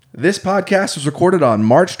This podcast was recorded on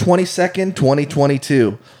March 22nd,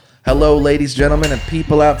 2022. Hello, ladies, gentlemen, and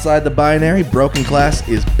people outside the binary. Broken Class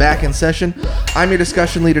is back in session. I'm your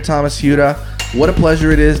discussion leader, Thomas Huda. What a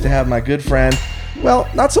pleasure it is to have my good friend, well,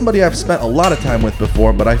 not somebody I've spent a lot of time with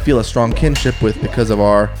before, but I feel a strong kinship with because of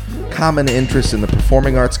our common interests in the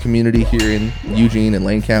performing arts community here in Eugene and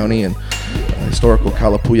Lane County and historical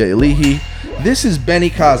Kalapuya Ilihi. This is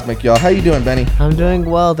Benny Cosmic, y'all. How you doing, Benny? I'm doing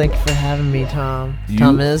well. Thank you for having me, Tom.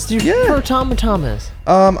 Thomas. Do you prefer Tom or Thomas?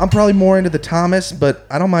 I'm probably more into the Thomas, but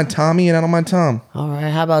I don't mind Tommy and I don't mind Tom. All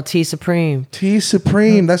right. How about T Supreme? T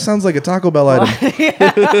Supreme. That sounds like a Taco Bell item.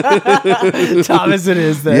 Thomas it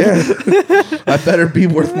is then. Yeah. I better be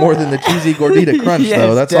worth more than the cheesy gordita crunch, Yes,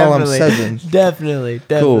 though. That's all I'm saying. Definitely.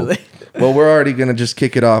 Cool. Well, we're already going to just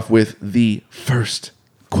kick it off with the first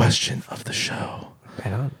question of the show.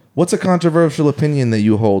 Right on. What's a controversial opinion that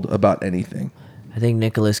you hold about anything? I think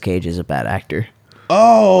Nicolas Cage is a bad actor.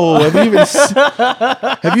 Oh,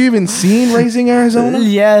 have you even seen Raising Arizona?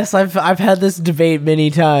 Yes, I've had this debate many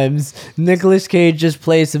times. Nicolas Cage just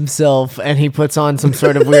plays himself, and he puts on some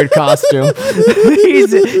sort of weird costume.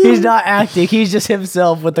 He's not acting; he's just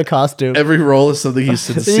himself with the costume. Every role is something he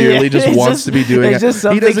sincerely just wants to be doing. It's just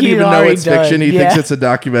he doesn't even know it's fiction. He thinks it's a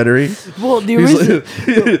documentary. Well,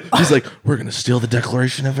 he's like, we're gonna steal the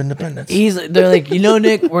Declaration of Independence. They're like,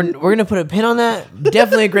 Nick, we're gonna put a pin on that.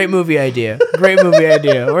 Definitely a great movie idea. Great movie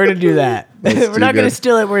idea. We're gonna do that. We're not gonna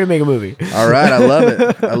steal it. We're gonna make a movie. All right, I love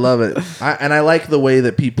it. I love it. I like the way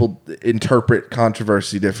that people interpret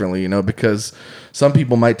controversy differently. Because some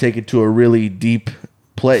people might take it to a really deep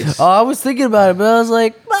place. Oh, I was thinking about it, but I was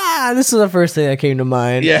like, this is the first thing that came to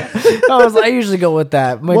mind. Yeah. I usually go with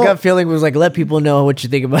that. My gut feeling was like, let people know what you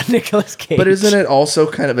think about Nicolas Cage. But isn't it also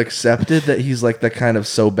kind of accepted that he's like the kind of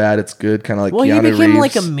so bad it's good, kind of like Keanu he became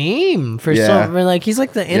Reeves? like a meme for he's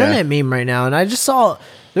like the internet meme right now. And I just saw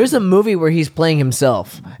there's a movie where he's playing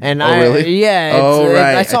himself, and really? Yeah,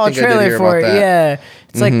 right. I saw a trailer for it. That. Yeah,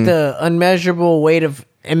 it's like the unmeasurable weight of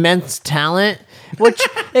immense talent. Which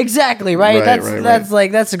exactly right.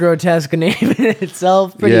 That's a grotesque name in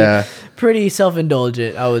itself. Pretty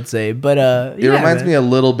self-indulgent, I would say. But it reminds me a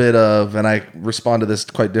little bit of, and I respond to this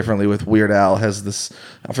quite differently with Weird Al. Has this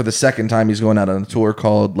for the second time he's going out on a tour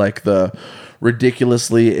called like the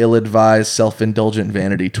ridiculously ill-advised self-indulgent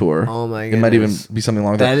vanity tour. Oh my god! It might even be something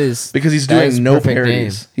along that. That is because he's doing no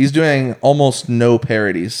parodies. He's doing almost no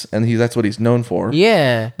parodies, and that's what he's known for.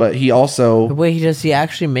 Yeah, but he also does he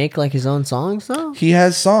actually make like his own songs though? He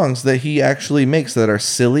has songs that he actually makes that are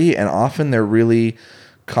silly, and often they're really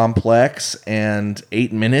complex and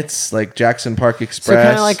 8 minutes, like Jackson Park Express. So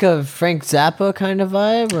kind of like a Frank Zappa kind of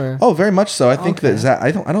vibe, or very much so. I think that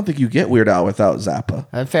I don't think you get Weird Al without Zappa.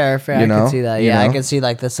 Fair. I can see that. Yeah, I can see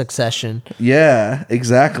like the Succession. Yeah,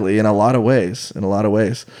 exactly. In a lot of ways.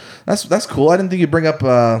 That's cool. I didn't think you'd bring up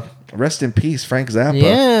rest in peace, Frank Zappa.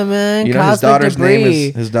 Yeah, man.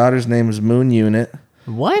 His daughter's name is Moon Unit.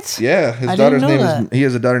 What? Yeah, he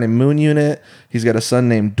has a daughter named Moon Unit. He's got a son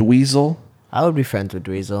named Dweezil. I would be friends with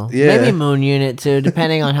Dweezil. Yeah. Maybe Moon Unit too,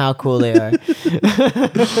 depending on how cool they are.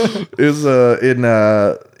 Is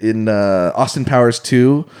in Austin Powers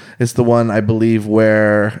 2 is the one I believe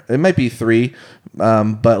where it might be 3,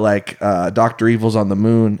 but like Dr. Evil's on the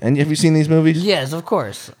moon. And have you seen these movies? Yes, of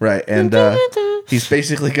course. Right, and he's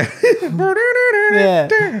basically got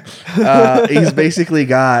he's basically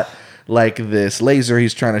got like this laser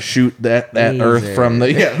he's trying to shoot that Earth from the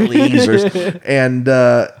lasers,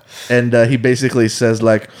 and he basically says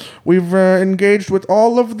like, we've engaged with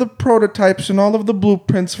all of the prototypes and all of the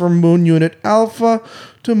blueprints from Moon Unit Alpha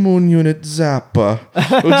to Moon Unit Zappa.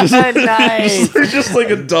 Which is nice. just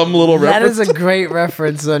like a dumb little reference. That is a great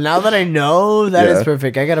reference. So now that I know, that is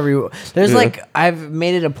perfect. I gotta I've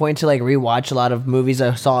made it a point to like rewatch a lot of movies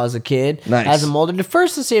I saw as a kid. Nice. As I'm older.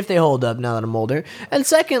 First to see if they hold up now that I'm older. And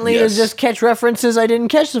secondly to just catch references I didn't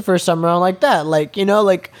catch the first time around like that. Like,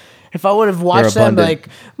 if I would have watched them like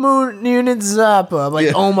Moon Unit Zappa, I'm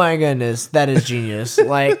like, oh my goodness, that is genius.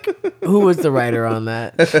 Like, who was the writer on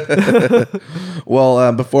that?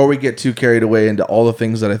 Well, before we get too carried away into all the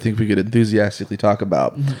things that I think we could enthusiastically talk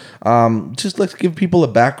about, just let's give people a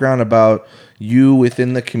background about you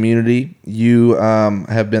within the community. You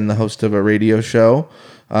have been the host of a radio show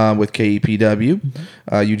with KEPW,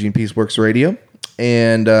 Eugene Peace Works Radio.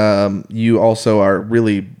 And you also are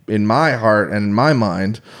really, in my heart and in my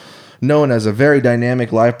mind, known as a very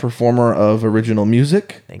dynamic live performer of original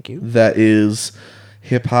music. Thank you. That is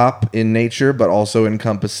hip-hop in nature, but also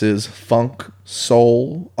encompasses funk,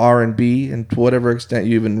 soul, R&B, and to whatever extent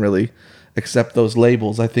you even really accept those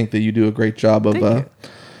labels. I think that you do a great job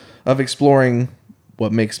of exploring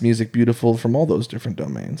what makes music beautiful from all those different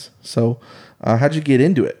domains. So, how'd you get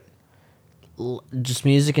into it? Just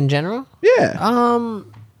music in general? Yeah.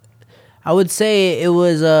 I would say it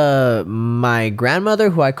was my grandmother,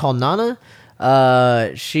 who I call Nana.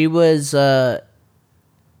 She was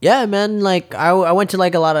yeah, man, like I went to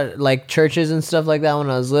like a lot of like churches and stuff like that when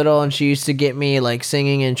I was little, and she used to get me like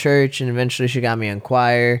singing in church, and eventually she got me in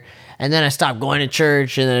choir. And then I stopped going to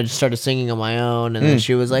church, and then I just started singing on my own. And then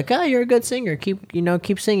she was like, "Oh, you're a good singer.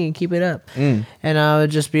 Keep singing, keep it up." And I would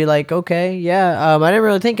just be like, "Okay, yeah." I didn't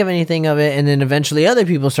really think of anything of it, and then eventually other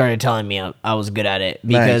people started telling me I was good at it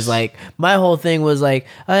because like my whole thing was like,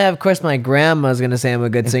 "Oh yeah, of course my grandma's gonna say I'm a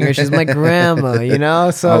good singer. She's my grandma, you know."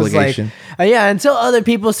 So I was like, yeah. Until other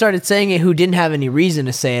people started saying it who didn't have any reason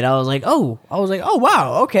to say it, I was like, oh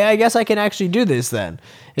wow, okay, I guess I can actually do this then,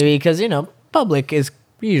 because public is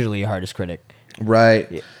usually your hardest critic. Right.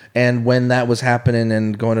 Yeah. And when that was happening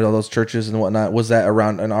and going to all those churches and whatnot, was that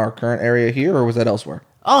around in our current area here, or was that elsewhere?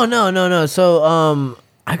 Oh, no. So,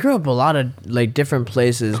 I grew up a lot of like different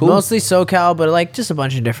places, mostly SoCal, but like just a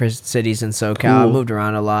bunch of different cities in SoCal. Cool. I moved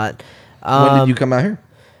around a lot. When did you come out here?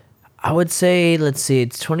 I would say, let's see,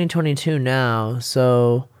 it's 2022 now.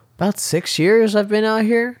 So about 6 years I've been out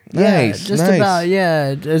here. Nice. Yeah, just about.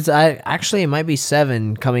 Yeah. It might be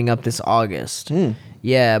 7 coming up this August.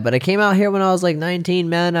 Yeah, but I came out here when I was like 19,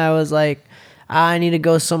 man. I was like, I need to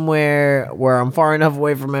go somewhere where I'm far enough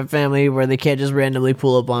away from my family where they can't just randomly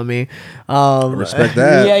pull up on me. Respect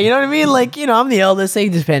that. Yeah, you know what I mean? Like, I'm the eldest. They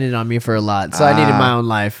depended on me for a lot, so I needed my own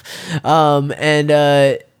life.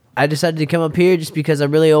 I decided to come up here just because I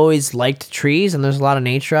really always liked trees, and there's a lot of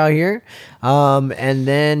nature out here. And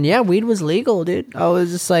then, yeah, weed was legal, dude. I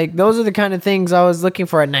was just like, those are the kind of things I was looking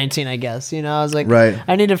for at 19, I guess. I was like, right.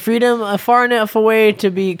 I need a freedom far enough away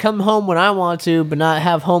to come home when I want to, but not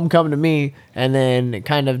have home come to me, and then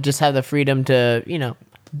kind of just have the freedom to,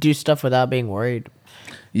 do stuff without being worried.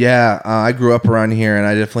 Yeah, I grew up around here, and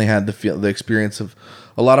I definitely had the experience of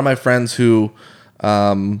a lot of my friends who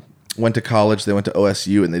went to college. They went to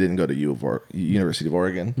OSU, and they didn't go to University of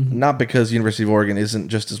Oregon. Mm-hmm. Not because University of Oregon isn't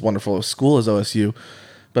just as wonderful a school as OSU,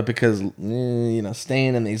 but because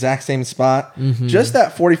staying in the exact same spot, just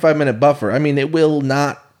that 45-minute buffer. I mean, it will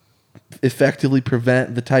not effectively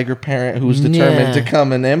prevent the tiger parent who's determined to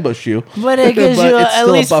come and ambush you. But it gives you at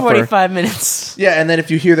least 45 minutes. Yeah, and then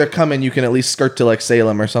if you hear they're coming, you can at least skirt to like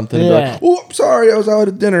Salem or something. And be like, oh, I'm sorry, I was out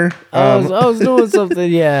at dinner. I was doing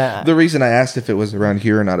something, yeah. The reason I asked if it was around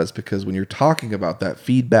here or not is because when you're talking about that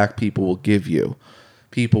feedback people will give you,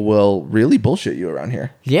 people will really bullshit you around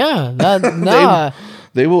here. Yeah, nah.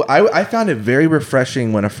 They will. I found it very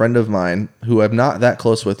refreshing when a friend of mine, who I'm not that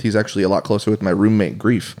close with, he's actually a lot closer with my roommate,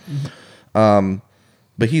 Grief.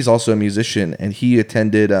 But he's also a musician, and he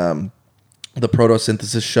attended the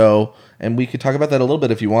Proto-Synthesis show, and we could talk about that a little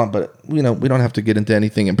bit if you want, but we don't have to get into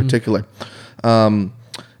anything in particular.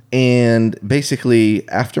 And basically,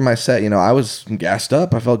 after my set, I was gassed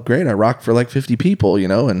up. I felt great. I rocked for like 50 people,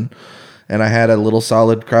 and I had a little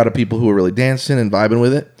solid crowd of people who were really dancing and vibing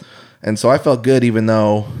with it. And so I felt good, even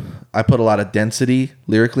though I put a lot of density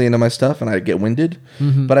lyrically into my stuff and I'd get winded.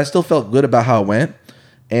 Mm-hmm. But I still felt good about how it went.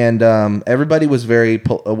 And everybody was very, it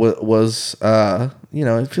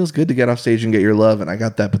feels good to get off stage and get your love. And I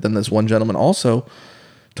got that. But then this one gentleman also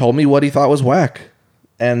told me what he thought was whack.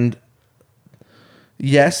 And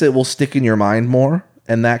yes, it will stick in your mind more.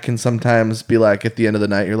 And that can sometimes be like, at the end of the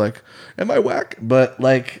night, you're like, am I whack? But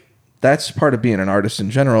like, that's part of being an artist in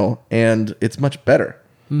general. And it's much better.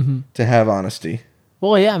 To have honesty.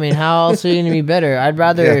 Well, yeah. I mean, how else are you going to be better? I'd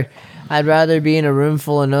rather be in a room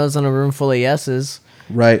full of no's than a room full of yeses.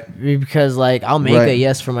 Right. Because like I'll make a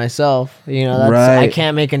yes for myself. I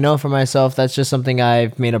can't make a no for myself. That's just something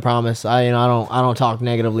I've made a promise. I don't talk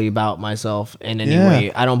negatively about myself in any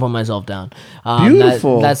way. I don't put myself down.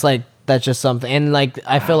 Beautiful. That's just something. And like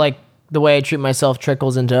I feel like the way I treat myself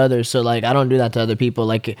trickles into others. So like I don't do that to other people.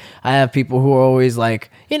 Like I have people who are always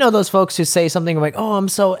like, those folks who say something like, oh, I'm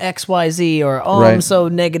so XYZ, or oh, I'm so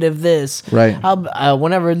negative this. Right.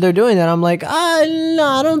 Whenever they're doing that, I'm like, no,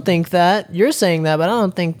 I don't think that. You're saying that, but I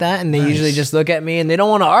don't think that. And they usually just look at me and they don't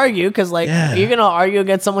want to argue because like you're going to argue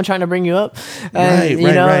against someone trying to bring you up. And,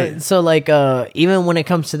 right. So like even when it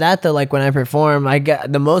comes to that though, like when I perform, I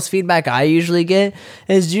get the most feedback I usually get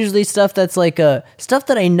is usually stuff that's like stuff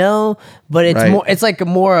that I know, but it's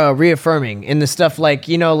more reaffirming in the stuff like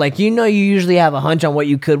you usually have a hunch on what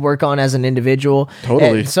you could work on as an individual.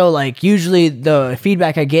 Totally. And so like usually the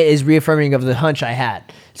feedback I get is reaffirming of the hunch I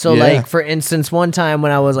had. So like for instance, one time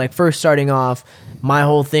when I was like first starting off, my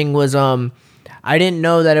whole thing was I didn't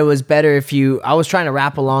know that it was better if I was trying to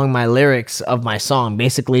rap along my lyrics of my song,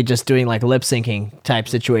 basically just doing like lip syncing type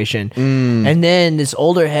situation. And then this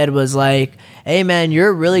older head was like, hey man, you're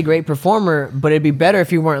a really great performer, but it'd be better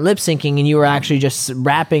if you weren't lip syncing and you were actually just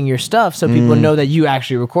rapping your stuff so people know that you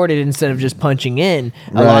actually recorded it instead of just punching in.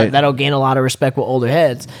 That'll gain a lot of respect with older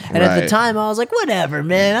heads. And at the time I was like, whatever,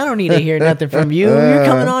 man, I don't need to hear nothing from you. You're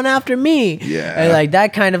coming on after me. Yeah. And like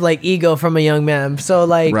that kind of like ego from a young man. So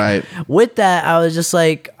like with that, I was just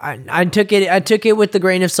like, I took it with the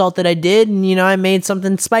grain of salt that I did, and you know, I made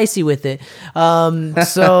something spicy with it.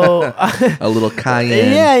 So a little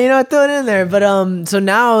cayenne. Yeah, you know, I threw it in there. But so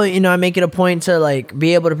now, you know, I make it a point to like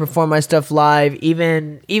be able to perform my stuff live,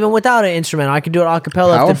 even without an instrument. I can do it a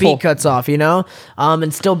cappella if the beat cuts off, you know,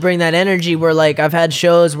 and still bring that energy where like I've had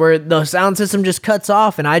shows where the sound system just cuts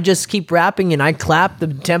off and I just keep rapping and I clap the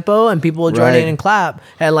tempo and people will join in and clap,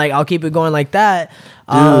 and like I'll keep it going like that.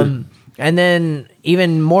 And then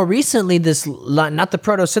even more recently, this, not the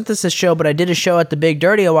Proto-Synthesis show, but I did a show at the Big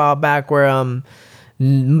Dirty a while back where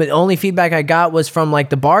the only feedback I got was from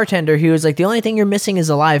like the bartender. He was like, the only thing you're missing is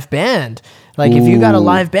a live band. Like if you got a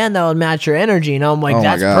live band that would match your energy, and I'm like,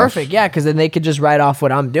 that's perfect. Yeah, because then they could just write off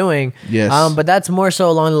what I'm doing. Yes. But that's more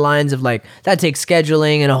so along the lines of like that takes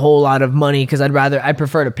scheduling and a whole lot of money, because I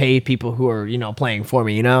prefer to pay people who are, you know, playing for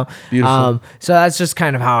me, you know. Beautiful. So that's just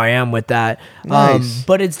kind of how I am with that. Nice.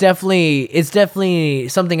 But it's definitely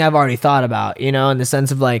something I've already thought about, you know, in the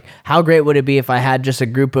sense of like how great would it be if I had just a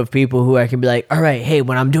group of people who I can be like, all right, hey,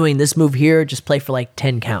 when I'm doing this move here, just play for like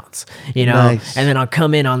 10 counts, you know, and then I'll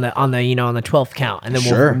come in on the you know, on the 12th count, and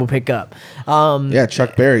then we'll pick up. Yeah,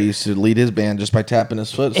 Chuck Berry used to lead his band just by tapping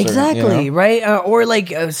his foot. Exactly, you know? Right? Or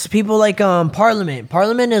like people like Parliament.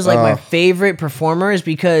 Parliament is like my favorite performers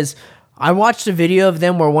because I watched a video of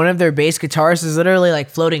them where one of their bass guitarists is literally like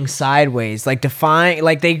floating sideways, like defying,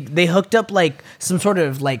 like they hooked up like some sort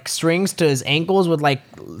of like strings to his ankles with like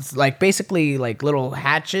basically like little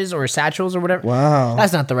hatches or satchels or whatever. Wow,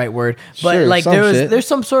 that's not the right word, but like there's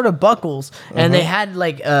some sort of buckles, and they had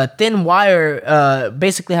like a thin wire,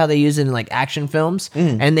 basically how they use it in like action films,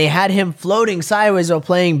 and they had him floating sideways while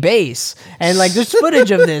playing bass, and like there's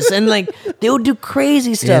footage of this, and like they would do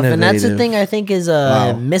crazy stuff. Innovative. And that's the thing I think is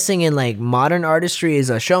missing in like modern artistry is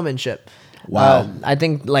a showmanship. I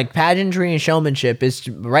think like pageantry and showmanship is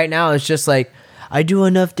right now, it's just like I do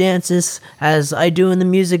enough dances as I do in the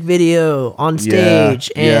music video on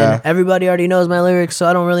stage, and everybody already knows my lyrics, so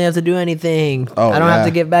I don't really have to do anything. I don't have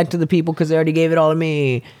to give back to the people because they already gave it all to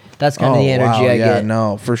me. That's kind of the energy I get.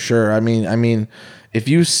 No, for sure. I mean, if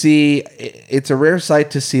you see, it's a rare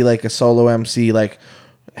sight to see like a solo MC like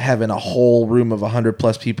having a whole room of 100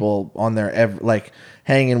 plus people on there, like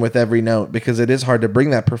hanging with every note, because it is hard to bring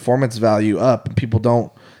that performance value up. People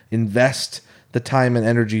don't invest the time and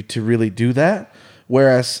energy to really do that.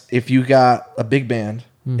 Whereas if you got a big band,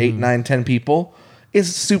 8, 9, 10 people,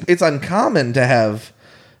 it's uncommon to have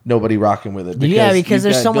nobody rocking with it. Because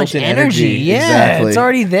there's so much energy. Yeah, exactly. It's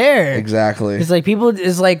already there. Exactly. It's like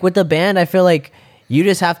it's like with the band, I feel like you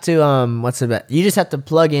just have to you just have to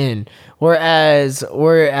plug in. Whereas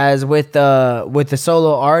with the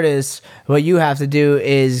solo artist, what you have to do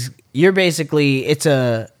is you're basically it's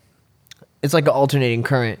like an alternating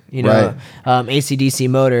current, you know, AC/DC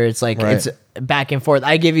motor. It's like it's back and forth.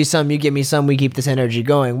 I give you some, you give me some. We keep this energy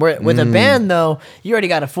going. With a band though, you already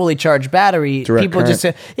got a fully charged battery. People just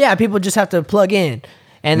have to plug in.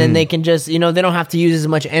 And then they can just, you know, they don't have to use as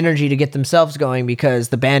much energy to get themselves going because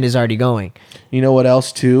the band is already going. You know what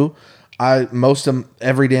else too?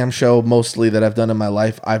 Every damn show mostly that I've done in my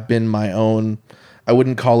life, I've been my own. I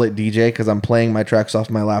wouldn't call it DJ because I'm playing my tracks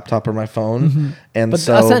off my laptop or my phone, but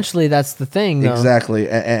so essentially that's the thing, though. Exactly.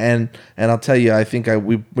 And I'll tell you, I think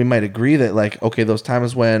we might agree that like, okay, those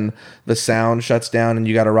times when the sound shuts down and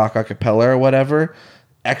you got to rock a cappella or whatever,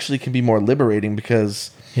 actually can be more liberating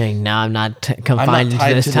because. No, I'm not confined to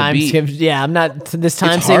this time. I'm not to this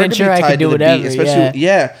time signature. I can do whatever. Especially,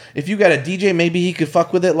 if you got a DJ, maybe he could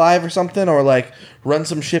fuck with it live or something, or like run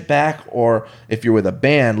some shit back. Or if you're with a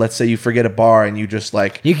band, let's say you forget a bar and you just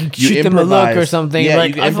like you can shoot them a look or something. Yeah,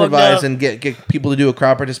 like, you can improvise and get people to do a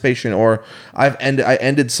crowd participation. Or I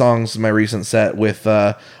ended songs in my recent set with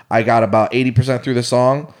I got about 80% through the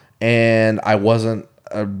song and I wasn't.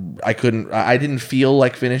 I didn't feel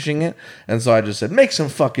like finishing it, and so I just said, "Make some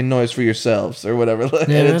fucking noise for yourselves" or whatever.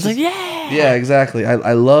 And I was like, "Yeah, exactly."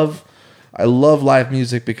 I love live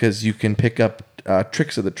music because you can pick up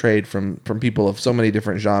tricks of the trade from people of so many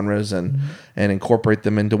different genres and incorporate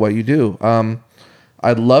them into what you do.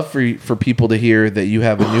 I'd love for people to hear that you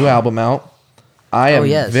have a new album out. I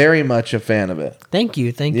am very much a fan of it. Thank you.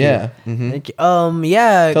 Yeah. Thank you.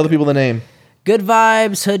 Yeah. Tell the people the name. Good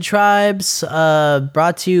Vibes, Hood Tribes,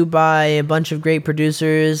 brought to you by a bunch of great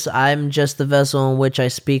producers. I'm just the vessel in which I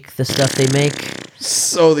speak the stuff they make.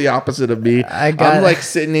 So the opposite of me. I'm like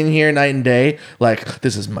sitting in here night and day, like,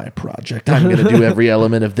 this is my project. I'm going to do every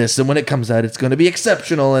element of this. And when it comes out, it's going to be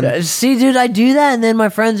exceptional. And see, dude, I do that. And then my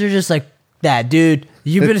friends are just like, that, dude,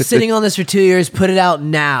 you've been sitting on this for 2 years. Put it out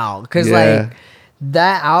now. Because, like,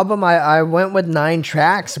 that album, I went with 9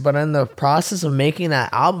 tracks. But in the process of making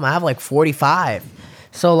that album, I have like 45.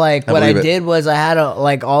 So, like, what I did was I had,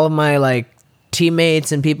 like, all of my, like,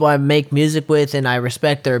 teammates and people I make music with and I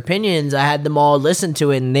respect their opinions. I had them all listen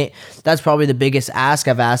to it, and that's probably the biggest ask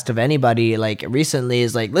I've asked of anybody like recently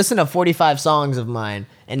is like listen to 45 songs of mine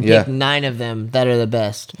and pick 9 of them that are the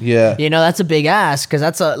best. Yeah, you know, that's a big ask because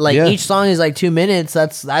that's each song is like 2 minutes.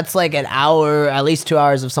 That's like an hour, at least 2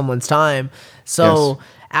 hours of someone's time. So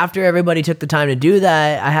after everybody took the time to do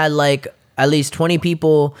that, I had like at least 20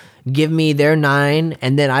 people give me their 9,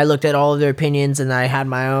 and then I looked at all of their opinions, and I had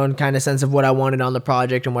my own kind of sense of what I wanted on the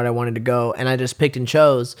project and what I wanted to go, and I just picked and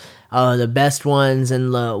chose the best ones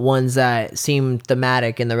and the ones that seemed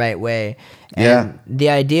thematic in the right way. And the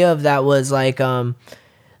idea of that was like, I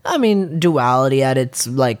mean, duality at its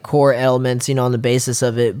like core elements, you know, on the basis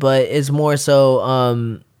of it, but it's more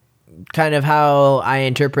so kind of how I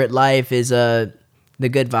interpret life is the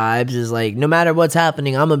good vibes is like, no matter what's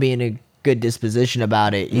happening, I'm gonna be in a good disposition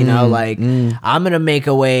about it, you know, like I'm gonna make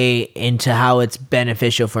a way into how it's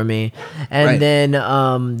beneficial for me. And then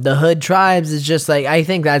the Hood Tribes is just like, I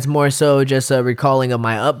think that's more so just a recalling of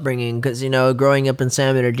my upbringing, because, you know, growing up in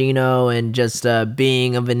San Bernardino and just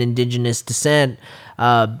being of an indigenous descent,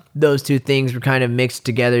 those two things were kind of mixed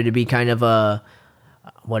together to be kind of the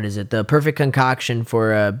perfect concoction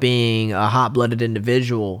for being a hot-blooded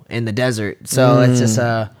individual in the desert. So it's just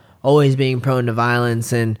always being prone to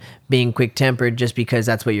violence and being quick-tempered just because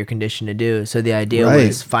that's what you're conditioned to do. So the idea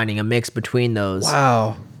was finding a mix between those.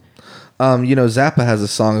 Wow. You know, Zappa has a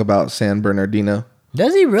song about San Bernardino.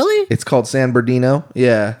 Does he really? It's called San Bernardino.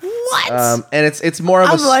 Yeah. What? And it's more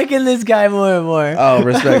of I'm liking this guy more and more. Oh,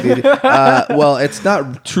 respect. Well, it's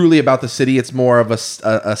not truly about the city. It's more of a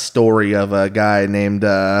story of a guy named...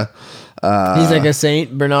 he's like a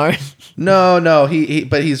Saint Bernard. No,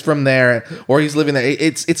 but he's from there, or he's living there.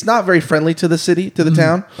 It's not very friendly to the city, to the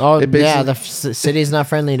town. Oh, the city's not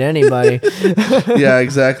friendly to anybody. Yeah,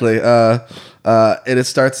 exactly. And it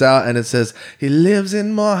starts out and it says, he lives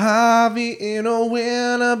in Mojave in a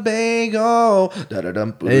Winnebago. That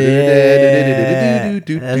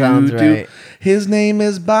sounds right. His name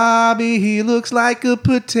is Bobby. He looks like a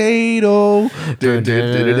potato. And at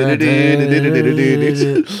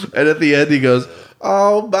the end he goes,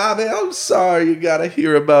 oh, Bobby, I'm sorry you got to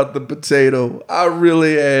hear about the potato. I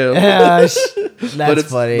really am. That's but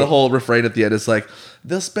it's funny. The whole refrain at the end is like,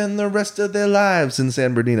 they'll spend the rest of their lives in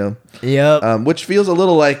San Bernardino. Yep. Which feels a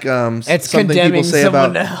little like it's something people say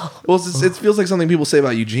about... else. Well, it feels like something people say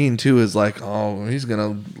about Eugene, too, is like, oh, he's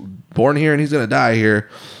born here and he's going to die here.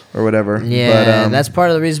 Or whatever. Yeah, that's part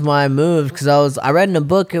of the reason why I moved, because I read in a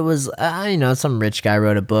book, it was, some rich guy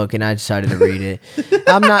wrote a book, and I decided to read it.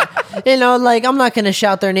 I'm not, I'm not going to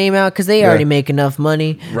shout their name out, because they already make enough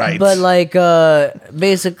money. Right. But,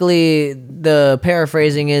 basically, the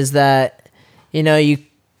paraphrasing is that, you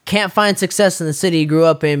can't find success in the city you grew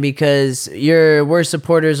up in, because your worst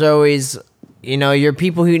supporters are always... you're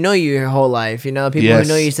people who know you your whole life, people who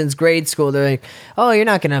know you since grade school. They're like, oh, you're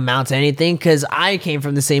not going to amount to anything because I came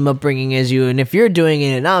from the same upbringing as you. And if you're doing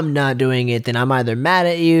it and I'm not doing it, then I'm either mad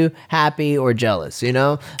at you, happy, or jealous, I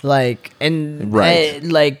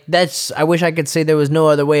wish I could say there was no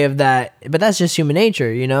other way of that, but that's just human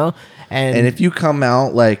nature, And if you come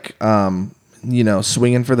out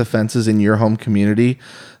swinging for the fences in your home community,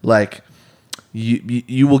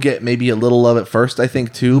 you will get maybe a little love at first, I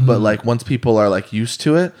think, too. Mm-hmm. But once people are used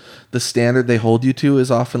to it, the standard they hold you to is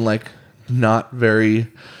often not very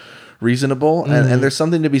reasonable. Mm-hmm. And there's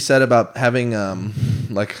something to be said about having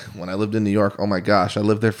when I lived in New York. Oh my gosh, I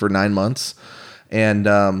lived there for 9 months, and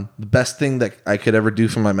the best thing that I could ever do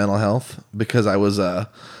for my mental health, because I was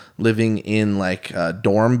living in a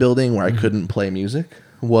dorm building where I couldn't play music,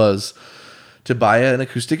 was to buy an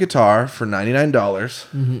acoustic guitar for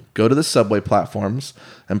 $99, go to the subway platforms,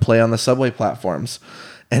 and play on the subway platforms.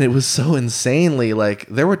 And it was so insanely,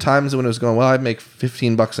 there were times when it was going, well, I'd make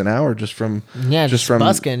 $15 an hour just from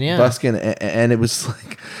busking, busking. And it was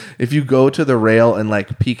if you go to the rail in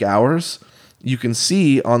peak hours, you can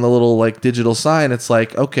see on the little digital sign, it's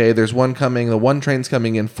okay, there's one coming, the one train's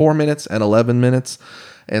coming in 4 minutes and 11 minutes.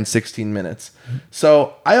 and 16 minutes.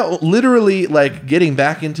 So I literally, like, getting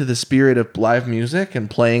back into the spirit of live music and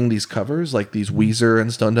playing these covers, like these Weezer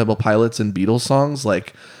and Stone Temple Pilots and Beatles songs.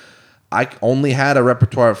 Like, I only had a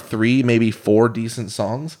repertoire of 3, maybe 4 decent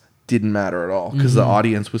songs. Didn't matter at all because the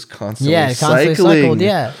audience was constantly cycling.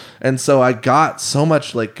 Yeah. And so I got so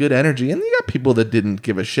much, like, good energy, and you got people that didn't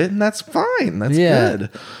give a shit, and that's fine. That's good.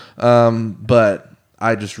 But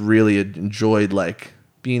I just really enjoyed, like,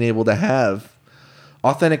 being able to have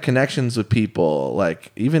authentic connections with people,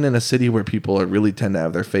 like, even in a city where people really tend to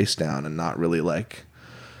have their face down and not really, like,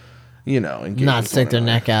 not stick their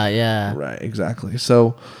neck out. Yeah. Right. Exactly.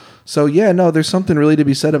 So yeah, no, there's something really to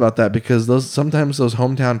be said about that, because sometimes those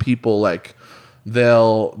hometown people, like,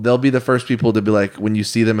 they'll be the first people to be like, when you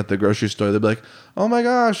see them at the grocery store, they'll be like, oh my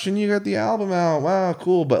gosh, and you got the album out, wow,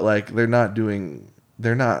 cool. But, like, they're not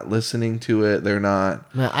listening to it. They're not.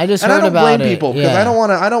 I just heard about it. And I don't blame people, because I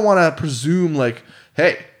don't want to presume, like,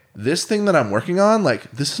 hey, this thing that I'm working on,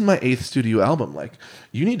 like, this is my 8th studio album. Like,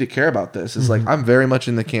 you need to care about this. It's like, I'm very much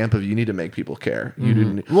in the camp of you need to make people care.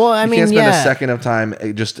 You can't spend a second of time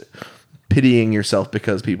just pitying yourself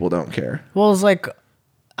because people don't care. Well, it's like,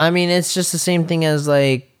 it's just the same thing as,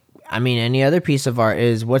 like, any other piece of art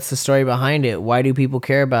is, what's the story behind it? Why do people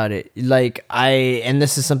care about it? Like, and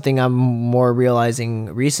this is something I'm more realizing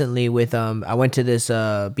recently with, I went to this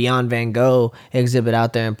Beyond Van Gogh exhibit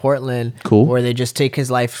out there in Portland. Cool. Where they just take his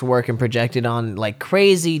life's work and project it on, like,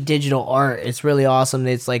 crazy digital art. It's really awesome.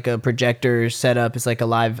 It's like a projector setup. It's like a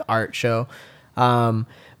live art show.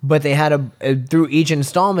 But they had through each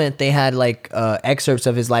installment, they had, like, excerpts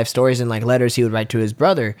of his life stories and, like, letters he would write to his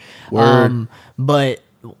brother. Word. But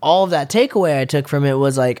all of that takeaway I took from it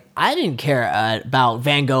was, like, I didn't care about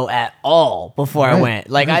Van Gogh at all before I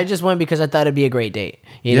went. Like, I just went because I thought it'd be a great date,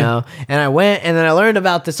 you know? And I went, and then I learned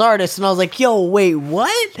about this artist, and I was like, yo, wait,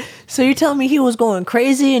 what? So you're telling me he was going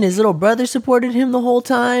crazy and his little brother supported him the whole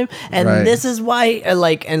time? And this is why, I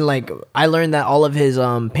learned that all of his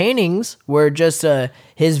paintings were just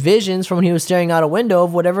his visions from when he was staring out a window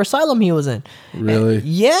of whatever asylum he was in. Really? And,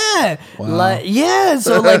 yeah. Wow.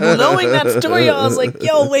 So, like, knowing that story, I was like,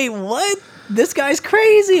 yo, wait, what? This guy's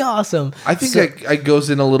crazy awesome. I think it goes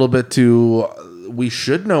in a little bit to, we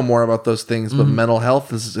should know more about those things, but mental health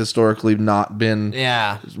has historically not been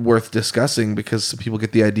worth discussing, because people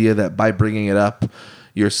get the idea that by bringing it up,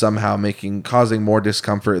 you're somehow causing more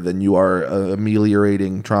discomfort than you are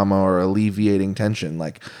ameliorating trauma or alleviating tension.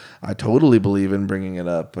 Like, I totally believe in bringing it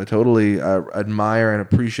up. I totally admire and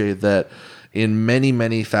appreciate that in many,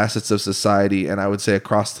 many facets of society, and I would say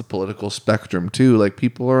across the political spectrum too. Like,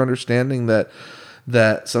 people are understanding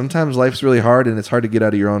that sometimes life's really hard, and it's hard to get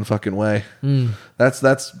out of your own fucking way.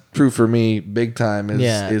 That's true for me, big time.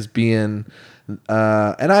 Is being, and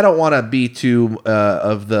I don't want to be too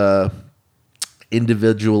of the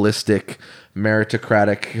individualistic,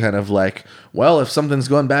 meritocratic kind of, like, well, if something's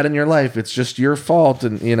going bad in your life, it's just your fault,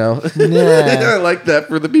 and I like that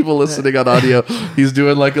for the people listening on audio. He's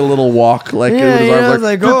doing, like, a little walk, like, his arms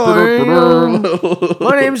like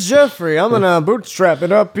my name's Jeffrey, I'm gonna bootstrap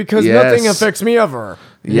it up because nothing affects me ever.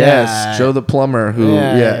 Yes, Joe the plumber,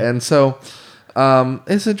 and so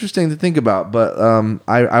it's interesting to think about, but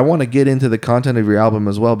I want to get into the content of your album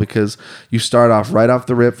as well, because you start off right off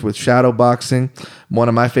the rip with Shadow Boxing. One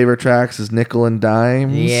of my favorite tracks is Nickel and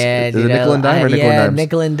Dimes. Yeah, is it Nickel and Dime or Nickel and Dimes?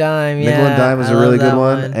 Nickel and Dime. Yeah, Nickel and Dime is a really good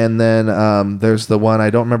one. And then there's the one, I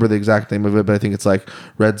don't remember the exact name of it, but I think it's like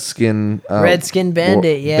Redskin Bandit.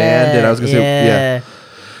 Bandit. I was gonna say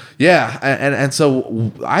Yeah, and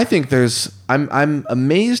so I think I'm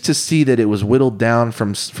amazed to see that it was whittled down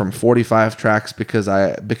from 45 tracks, because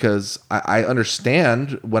I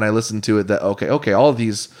understand when I listen to it that okay, all of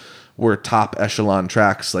these were top echelon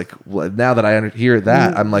tracks. Like, now that I hear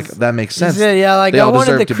that, I'm like, that makes sense. Yeah, like, I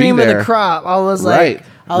wanted the cream of the crop. I was like,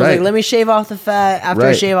 let me shave off the fat. After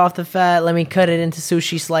I shave off the fat, let me cut it into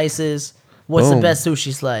sushi slices. What's the best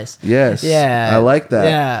sushi slice? Yes. Yeah. I like that.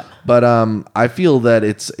 Yeah. But I feel that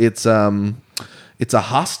it's a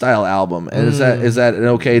hostile album. And is that an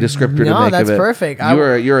okay descriptor to make of it? No, that's perfect.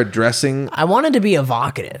 You're addressing. I wanted to be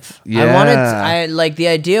evocative. Yeah. I like, the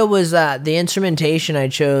idea was that the instrumentation I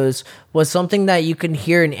chose was something that you can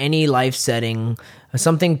hear in any life setting.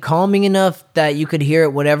 Something calming enough that you could hear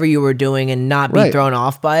it whatever you were doing and not be thrown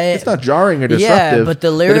off by it. It's not jarring or disruptive. Yeah, but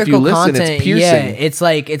the lyrical content, it's piercing. It's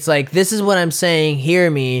like this is what I'm saying, hear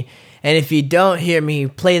me. And if you don't hear me,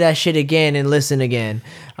 play that shit again and listen again.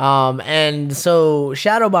 And so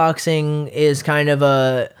Shadowboxing is kind of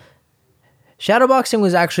Shadowboxing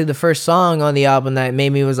was actually the first song on the album that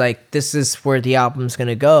made me was like, this is where the album's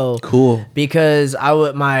gonna go. Cool. Because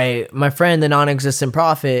my friend, the non-existent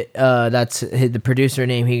prophet, that's the producer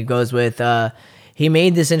name he goes with. He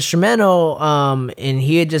made this instrumental, and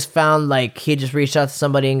he had just found like he had just reached out to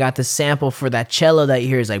somebody and got the sample for that cello that you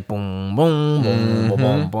hear is like boom boom boom boom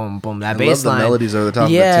boom boom boom. That bass line. The melodies over the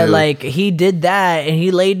top. Yeah, of it too. like he did that and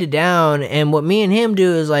he laid it down. And what me and him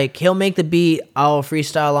do is like he'll make the beat, I'll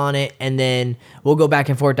freestyle on it, and then we'll go back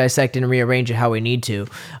and forth, dissect and rearrange it how we need to.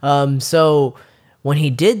 So when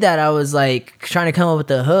he did that, I was like trying to come up with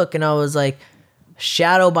the hook, and I was like,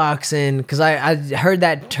 shadowboxing, because I heard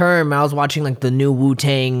that term. I was watching like the new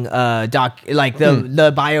Wu-Tang doc, like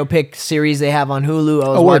the biopic series they have on Hulu. I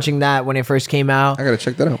was watching that when it first came out. I gotta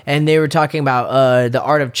check that out. And they were talking about the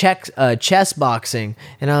art of chess boxing,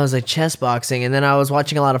 and I was like, chess boxing. And then I was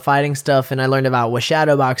watching a lot of fighting stuff, and I learned about what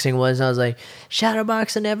shadowboxing was. And I was like,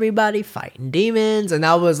 shadowboxing, everybody fighting demons, and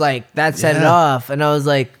that was like that set it off. And I was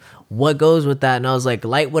like, what goes with that? And I was like,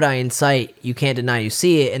 light what I incite, you can't deny you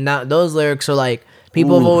see it. And those lyrics are like,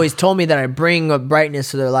 people have always told me that I bring a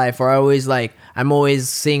brightness to their life, or I'm always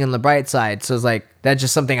seeing on the bright side. So it's like, that's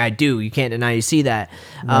just something I do. You can't deny you see that.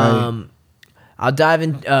 Right. I'll dive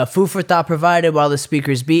in, food for thought provided while the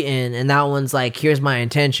speaker's beating. And that one's like, here's my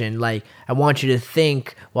intention. Like, I want you to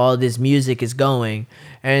think while this music is going.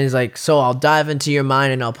 And it's like, so I'll dive into your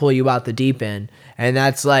mind and I'll pull you out the deep end. And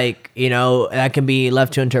that's like, that can be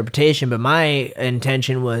left to interpretation. But my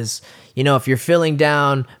intention was, if you're feeling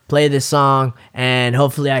down, play this song, and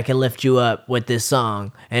hopefully I can lift you up with this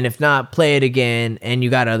song. And if not, play it again, and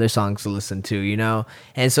you got other songs to listen to,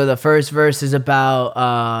 And so the first verse is about,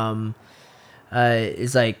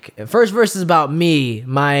 first verse is about me,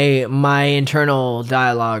 my internal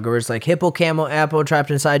dialogue, or it's like hippo, camo, apple,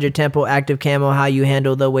 trapped inside your temple, active camo, how you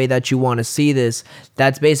handle the way that you want to see this.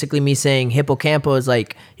 That's basically me saying hippocampo is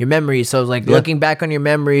like your memories. So it's like looking back on your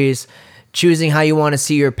memories, choosing how you want to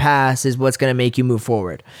see your past is what's going to make you move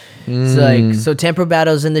forward. So temper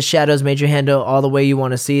battles in the shadows made you handle all the way you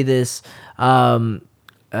want to see this.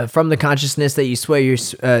 From the consciousness that you swear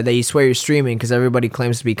you're streaming, because everybody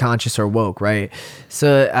claims to be conscious or woke, right?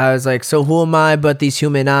 So I was like, so who am I but these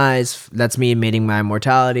human eyes? That's me admitting my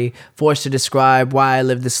immortality, forced to describe why I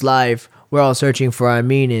live this life. We're all searching for our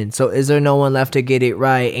meaning. So is there no one left to get it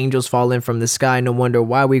right? Angels falling from the sky. No wonder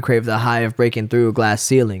why we crave the high of breaking through glass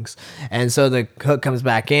ceilings. And so the hook comes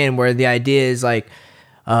back in where the idea is like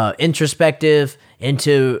introspective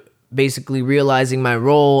into basically realizing my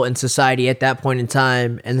role in society at that point in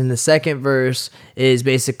time. And then the second verse is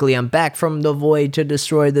basically, I'm back from the void to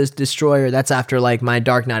destroy this destroyer. That's after like my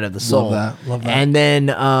dark night of the soul. Love that. And then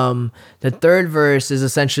the third verse is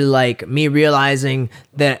essentially like me realizing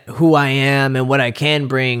that who I am and what I can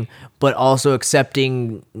bring, but also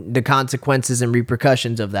accepting the consequences and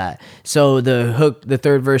repercussions of that. So the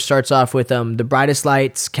third verse starts off with the brightest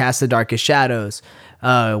lights cast the darkest shadows.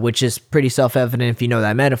 Which is pretty self-evident if you know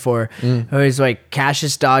that metaphor. Or it's like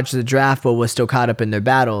Cassius dodged the draft but was still caught up in their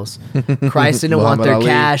battles. Christ didn't want their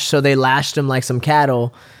cash, so they lashed him like some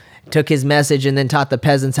cattle. Took his message and then taught the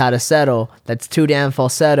peasants how to settle. That's too damn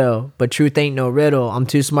falsetto, but truth ain't no riddle. I'm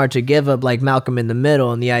too smart to give up like Malcolm in the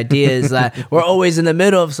Middle. And the idea is that we're always in the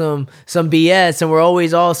middle of some BS, and we're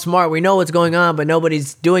always all smart. We know what's going on, but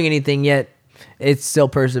nobody's doing anything yet. It still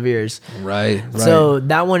perseveres. Right. So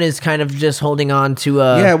that one is kind of just holding on to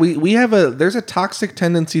there's a toxic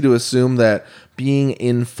tendency to assume that being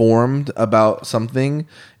informed about something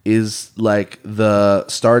is like the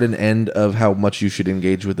start and end of how much you should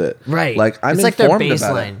engage with it. Right. Like I'm it's informed like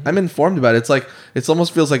about it. I'm informed about it. It's like it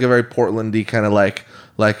almost feels like a very Portlandy kind of like,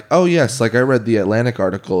 oh yes, like I read the Atlantic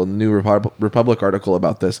article and the New Republic article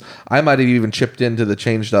about this. I might have even chipped into the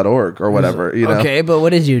change.org or whatever, Okay, but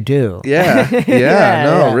what did you do?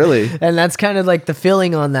 Yeah, really. And that's kind of like the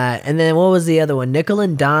feeling on that. And then what was the other one? Nickel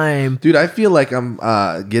and dime. Dude, I feel like I'm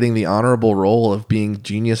getting the honorable role of being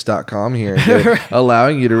genius.com here,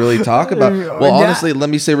 allowing you to really talk about. Well, honestly,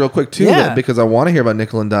 let me say real quick too, that because I want to hear about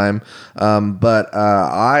nickel and dime. But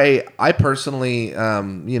I personally,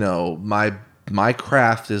 my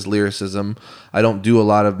craft is lyricism. I don't do a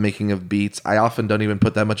lot of making of beats. I often don't even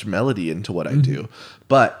put that much melody into what I do.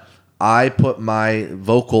 But I put my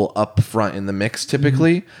vocal up front in the mix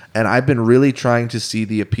typically, and I've been really trying to see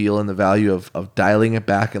the appeal and the value of dialing it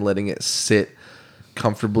back and letting it sit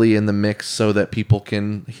comfortably in the mix so that people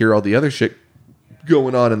can hear all the other shit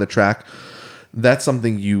going on in the track. That's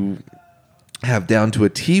something you have down to a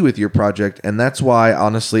T with your project, and that's why,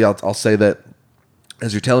 honestly, I'll say that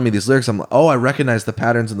as you're telling me these lyrics, I'm like, oh, I recognize the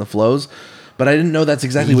patterns and the flows, but I didn't know that's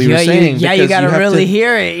exactly what you were saying. You got to really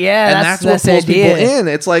hear it. Yeah, and that's what pulls people in.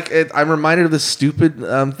 It's like I'm reminded of this stupid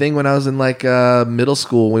thing when I was in like middle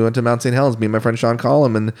school. We went to Mount St. Helens. Me and my friend Sean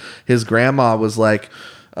Collum, and his grandma was like,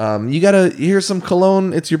 here's some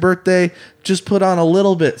cologne. It's your birthday. Just put on a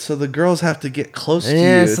little bit so the girls have to get close to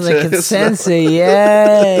you. So they can sense it.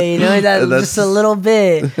 Yeah. You know, just a little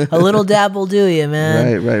bit. A little dab will do you,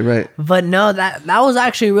 man. Right. But no, that was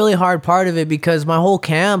actually a really hard part of it because my whole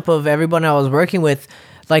camp of everyone I was working with,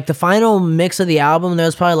 like the final mix of the album, there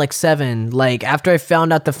was probably like 7. Like after I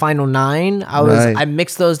found out the final 9, I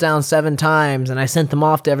mixed those down 7 times and I sent them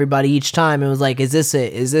off to everybody each time. It was like, is this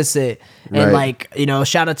it? Is this it? And like, you know,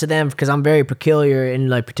 shout out to them because I'm very peculiar and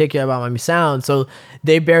like particular about my sound. So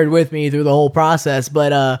they bared with me through the whole process.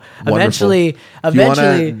 But eventually, do you want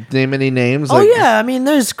to name any names? Oh yeah, I mean,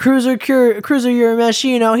 there's Cruiser Uramesh.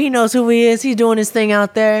 You know, he knows who he is. He's doing his thing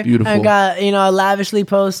out there. Beautiful. I got, you know, lavishly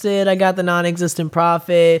posted. I got the non-existent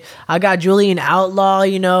prophet. I got Julian Outlaw,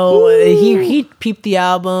 you know, he peeped the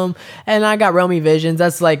album, and I got Romy Visions.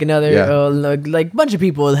 That's like another like bunch of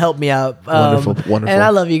people that helped me out. Wonderful. And I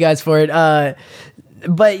love you guys for it.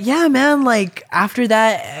 But yeah, man, like after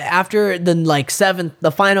that, after the like 7th,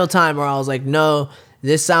 the final time where I was like, no,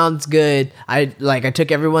 this sounds good. I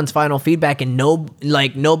took everyone's final feedback and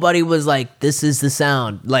nobody was like, this is the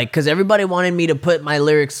sound. Like, cause everybody wanted me to put my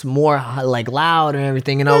lyrics more like loud and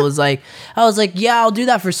everything. And I was like, yeah, I'll do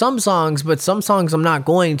that for some songs, but some songs I'm not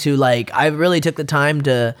going to. Like, I really took the time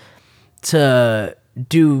to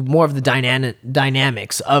do more of the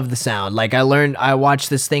dynamics of the sound. Like I watched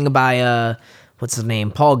this thing by, what's his name?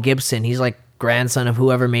 Paul Gibson. He's like grandson of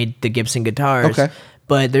whoever made the Gibson guitars. Okay.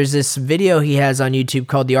 But there's this video he has on YouTube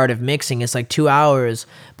called The Art of Mixing. It's like 2 hours,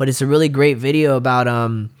 but it's a really great video about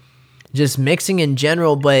just mixing in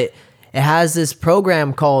general. But it has this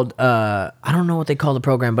program called, I don't know what they call the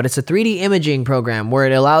program, but it's a 3D imaging program where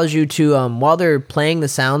it allows you to, while they're playing the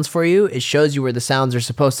sounds for you, it shows you where the sounds are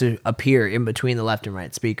supposed to appear in between the left and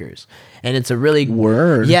right speakers. And it's a really...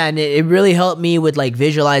 Word. Yeah, and it really helped me with like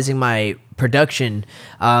visualizing my production.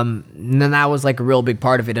 And then that was like a real big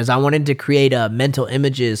part of it, is I wanted to create mental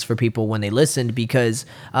images for people when they listened, because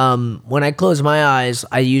when I close my eyes,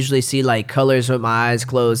 I usually see like colors with my eyes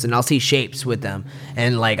closed, and I'll see shapes with them.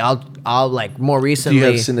 And like I'll like more recently. Do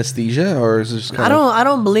you have synesthesia, or is it just kind of... I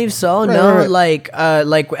don't believe so. No. Right.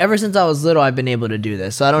 Like ever since I was little, I've been able to do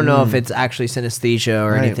this. So I don't know if it's actually synesthesia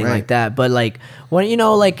or anything like that. But like when, you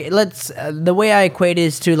know, like the way I equate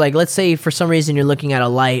is to like, let's say for some reason you're looking at a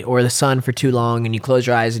light or the sun for too long, and you close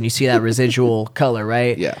your eyes and you see that residual color,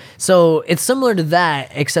 right? Yeah. So it's similar to that,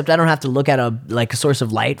 except I don't have to look at a source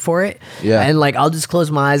of light for it. Yeah. And like I'll just close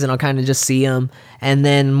my eyes and I'll kind of just see them. And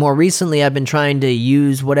then more recently, I've been trying to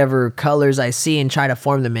use whatever colors I see and try to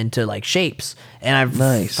form them into like shapes. And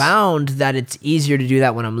I've found that it's easier to do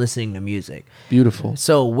that when I'm listening to music. Beautiful.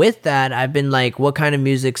 So with that, I've been like, what kind of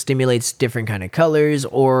music stimulates different kind of colors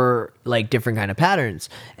or like different kind of patterns?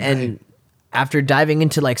 And after diving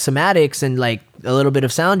into like somatics and like a little bit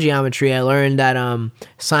of sound geometry, I learned that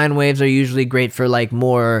sine waves are usually great for like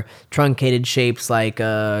more truncated shapes like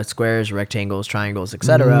squares, rectangles, triangles,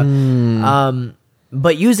 etc.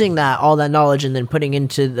 But using all that knowledge and then putting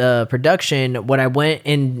into the production, what I went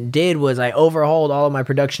and did was I overhauled all of my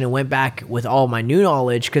production and went back with all my new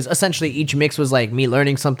knowledge, because essentially each mix was like me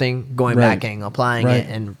learning something, going back and applying it,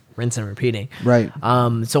 and rinse and repeating. Right.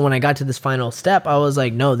 So when I got to this final step, I was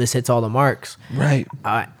like, no, this hits all the marks. Right.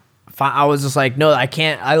 I was just like, no, I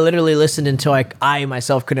can't. I literally listened until I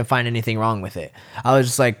myself couldn't find anything wrong with it. I was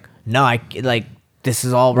just like, no, this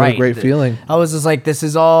is all right. What a great feeling. I was just like, this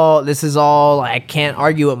is all, I can't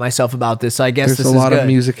argue with myself about this. So I guess this is good. There's a lot of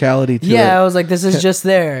musicality to it. Yeah, I was like, this is just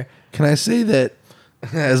there. Can I say that,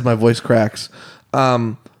 as my voice cracks,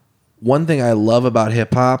 one thing I love about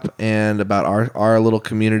hip hop and about our little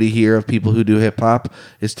community here of people who do hip hop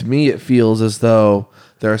is, to me, it feels as though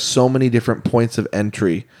there are so many different points of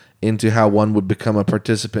entry into how one would become a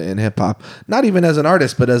participant in hip hop. Not even as an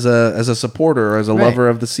artist, but as a supporter or as a lover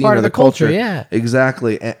of the scene or the culture. Yeah,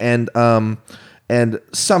 exactly. And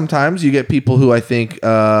sometimes you get people who I think,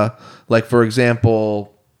 like for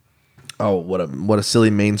example, what a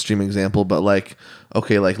silly mainstream example, but like,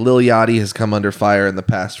 okay, like Lil Yachty has come under fire in the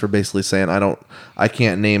past for basically saying I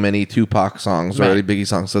can't name any Tupac songs or any Biggie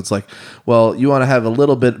songs. So it's like, well, you want to have a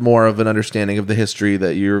little bit more of an understanding of the history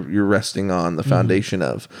that you're resting on the foundation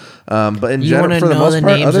of. But in general, for the most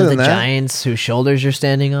part, other than that, giants whose shoulders you're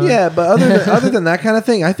standing on. Yeah, but other than that kind of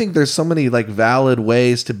thing, I think there's so many like valid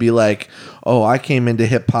ways to be like, oh, I came into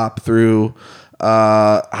hip hop through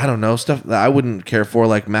I don't know, stuff that I wouldn't care for,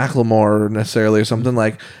 like Macklemore necessarily or something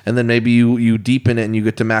like, and then maybe you deepen it and you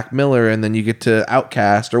get to Mac Miller and then you get to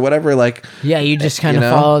Outkast or whatever, like. Yeah, you just kind of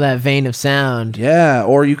follow that vein of sound. Yeah,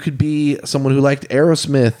 or you could be someone who liked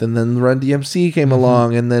Aerosmith and then Run DMC came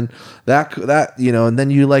along and then that and then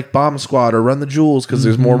you like Bomb Squad or Run the Jewels because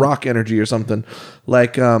there's more rock energy or something.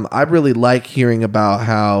 Like I really like hearing about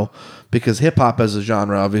how, because hip hop as a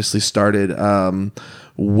genre obviously started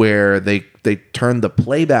where they turned the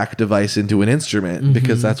playback device into an instrument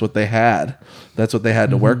because that's what they had. That's what they had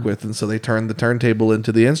to work with. And so they turned the turntable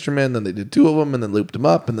into the instrument, and then they did two of them and then looped them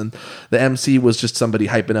up. And then the MC was just somebody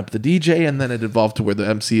hyping up the DJ. And then it evolved to where the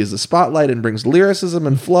MC is the spotlight and brings lyricism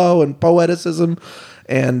and flow and poeticism.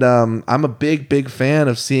 And I'm a big fan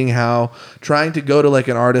of seeing how trying to go to like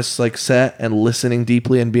an artist's like set and listening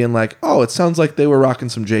deeply and being like, oh, it sounds like they were rocking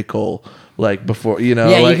some J. Cole. Like before, Yeah,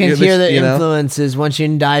 like, you can hear the influences once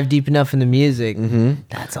you dive deep enough in the music.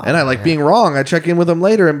 That's all. And I like being wrong. I check in with them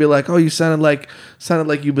later and be like, "Oh, you sounded like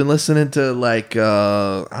you've been listening to like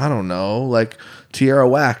I don't know, like Tierra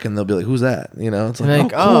Whack," and they'll be like, "Who's that?" It's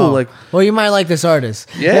like, "Oh, cool." Like, well, you might like this artist.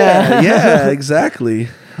 Yeah, exactly.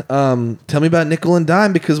 Tell me about Nickel and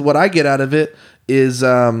Dime, because what I get out of it is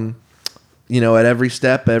at every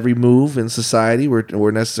step, every move in society,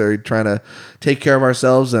 we're necessarily trying to take care of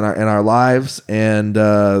ourselves and our lives, and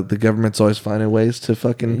the government's always finding ways to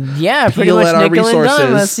fucking pretty much at our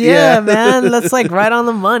resources. Man, that's like right on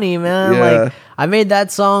the money, man. Like I made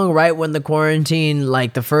that song right when the quarantine,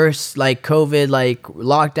 like the first like COVID like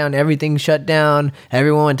lockdown, everything shut down.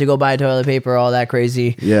 Everyone went to go buy toilet paper, all that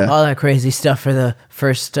crazy stuff for the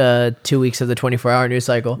first 2 weeks of the 24-hour news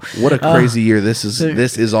cycle. What a crazy year this is!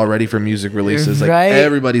 This is already for music releases. Like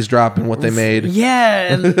everybody's dropping what they made.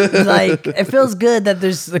 Yeah, and like it feels good that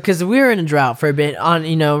because we were in a drought for a bit,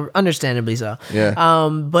 understandably so. Yeah.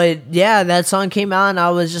 But yeah, that song came out and I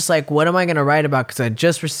was just like, what am I gonna write about? Because I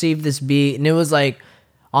just received this beat and it was like,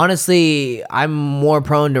 honestly, I'm more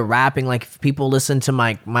prone to rapping. Like if people listen to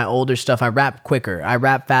my older stuff, I rap quicker, I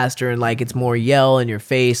rap faster, and like it's more yell in your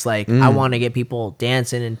face. Like I want to get people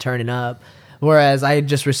dancing and turning up. Whereas I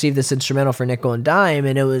just received this instrumental for Nickel and Dime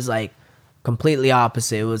and it was like completely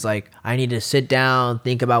opposite. It was like I need to sit down,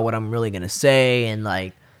 think about what I'm really gonna say, and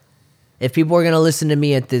like if people are gonna listen to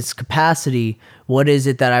me at this capacity, what is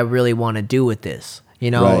it that I really want to do with this?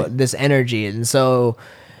 This energy. And so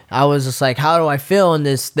I was just like, how do I feel? And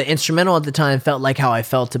the instrumental at the time felt like how I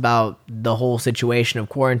felt about the whole situation of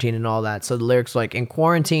quarantine and all that. So the lyrics like, in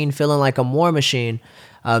quarantine, feeling like a war machine,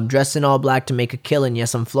 dressed in all black to make a killing.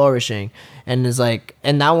 Yes, I'm flourishing. And it's like,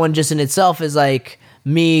 and that one just in itself is like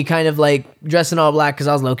me kind of like dressing all black because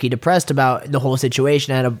I was low-key depressed about the whole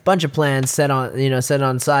situation. I had a bunch of plans set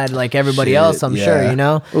on side like everybody else, I'm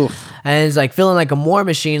sure, Oof. And it's like feeling like a war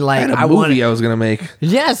machine. Like I was gonna make.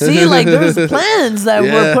 Yeah, see, like there was plans that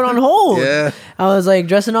were put on hold. Yeah. I was like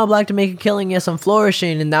dressing all black to make a killing. Yes, I'm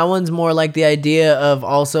flourishing. And that one's more like the idea of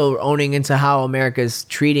also owning into how America's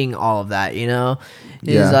treating all of that,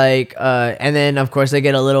 Is like, and then of course they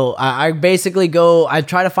get a little. I basically I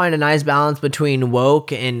try to find a nice balance between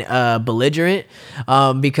woke and belligerent,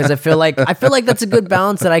 because I feel like that's a good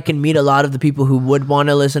balance that I can meet a lot of the people who would want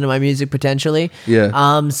to listen to my music potentially.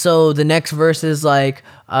 Yeah. So the next verse is like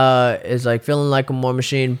feeling like a war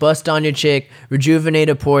machine, bust on your chick,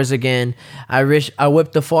 rejuvenated pores again. I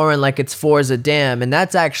whip the foreign like it's Forza Dam, and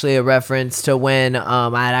that's actually a reference to when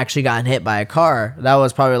I had actually gotten hit by a car. That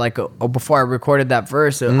was probably like before I recorded that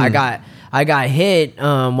verse. I got hit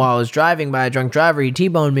while I was driving by a drunk driver. He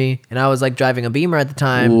T-boned me, and I was like driving a Beamer at the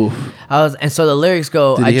time. Oof. And so the lyrics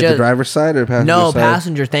go. Did he hit the driver's side or passenger side? No,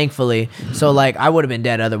 passenger, thankfully. So like I would have been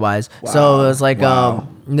dead otherwise. Wow. So it was like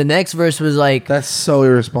the next verse was like, that's so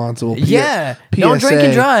irresponsible. Yeah, PSA, don't drink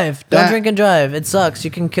and drive. Don't drink and drive. It sucks.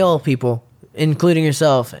 You can kill people, including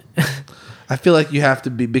yourself. I feel like you have to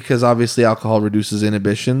be, because obviously alcohol reduces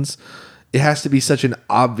inhibitions. It has to be such an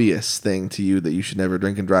obvious thing to you that you should never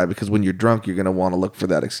drink and drive, because when you're drunk, you're going to want to look for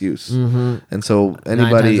that excuse. Mm-hmm. And so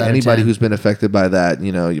anybody who's been affected by that,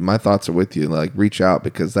 my thoughts are with you. Like, reach out,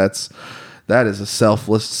 because that is a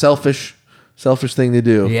selfish thing to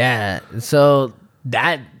do. Yeah. So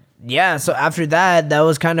so after that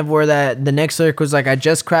was kind of where the next lyric was like, I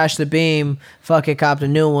just crashed the beam, fuck it, copped a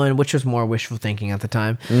new one, which was more wishful thinking at the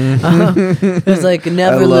time. It's like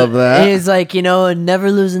never. I love that. It's like,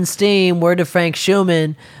 never losing steam. Word to Frank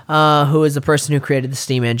Schumann, who is the person who created the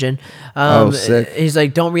steam engine. Sick. He's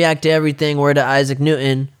like, don't react to everything. Word to Isaac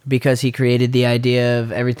Newton. because he created the idea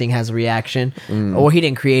of everything has a reaction. Or he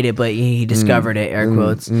didn't create it, but he discovered it, air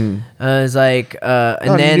quotes. It's like,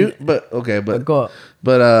 and then...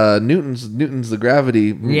 But Newton's the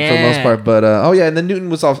gravity for the most part. But and then Newton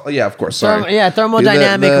was also of course. Sorry,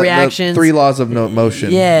 thermodynamic reactions. The 3 laws of motion.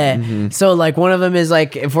 Yeah. So like one of them is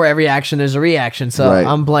like for every action there's a reaction. So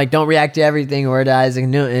I'm like, don't react to everything or to Isaac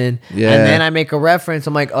Newton. Yeah. And then I make a reference.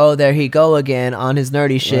 I'm like, oh, there he go again on his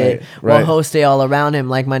nerdy shit. While hosts stay all around him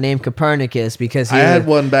like my name Copernicus because I had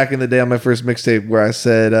one back in the day on my first mixtape where I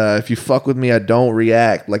said, if you fuck with me, I don't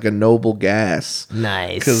react like a noble gas.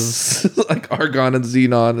 Nice. Because like argon and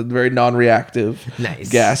xenon, very non-reactive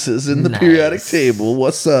gases in the periodic table.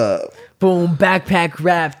 What's up? Boom, backpack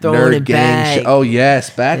rap, throwing it back. Oh yes,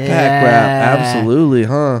 backpack rap, absolutely,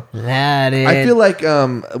 huh? That is. I feel like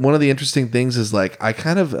one of the interesting things is like I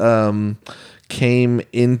kind of came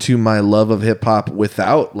into my love of hip hop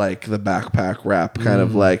without like the backpack rap kind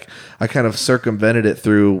of like I kind of circumvented it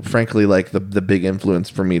through frankly like the big influence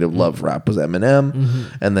for me to love rap was Eminem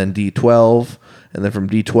and then D12. And then from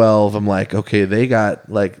D12, I'm like, okay, they got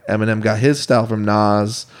like Eminem got his style from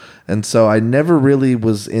Nas, and so I never really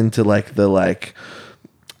was into like the like,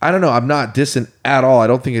 I don't know, I'm not dissing at all. I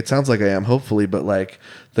don't think it sounds like I am, hopefully, but like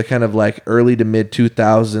the kind of like early to mid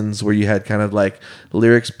 2000s where you had kind of like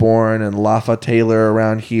Lyrics Born and Lafa Taylor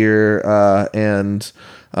around here, and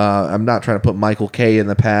I'm not trying to put Michael K in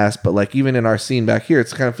the past, but like even in our scene back here, it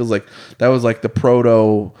kind of feels like that was like the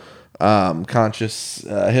proto. Conscious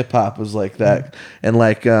hip hop was like that, and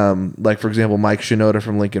like for example, Mike Shinoda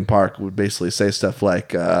from Linkin Park would basically say stuff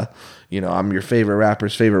like, I'm your favorite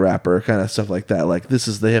rapper's favorite rapper, kind of stuff like that. Like this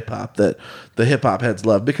is the hip hop that the hip hop heads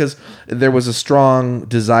love because there was a strong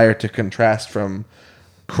desire to contrast from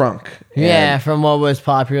crunk, from what was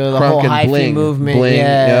popular, the whole hyphy movement,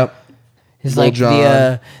 Yep. It's like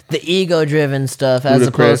the ego-driven stuff as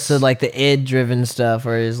opposed to like the id-driven stuff,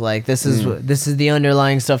 where it's like this is the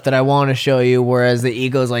underlying stuff that I want to show you, whereas the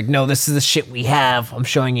ego's like, no, this is the shit we have. I'm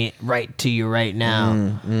showing it right to you right now.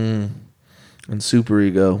 And super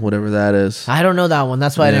ego, whatever that is. I don't know that one.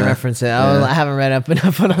 That's why I didn't reference it. I haven't read up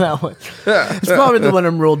enough on that one. It's probably the one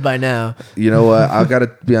I'm ruled by now. You know what? I've got to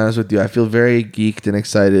be honest with you. I feel very geeked and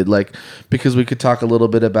excited, like because we could talk a little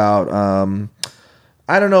bit about.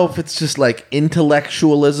 I don't know if it's just like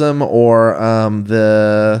intellectualism or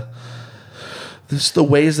the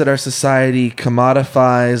ways that our society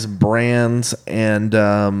commodifies brands and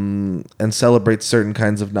celebrates certain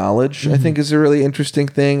kinds of knowledge. I think is a really interesting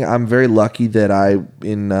thing. I'm very lucky that I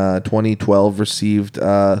in 2012 received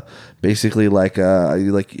basically like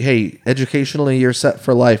hey, educationally you're set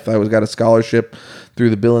for life. I got a scholarship through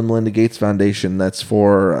the Bill and Melinda Gates Foundation. That's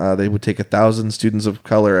for they would take 1,000 students of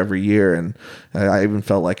color every year, and I even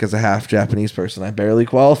felt like as a half Japanese person, I barely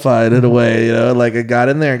qualified in a way. Like I got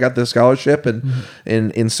in there and got the scholarship, and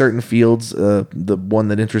in certain fields, the one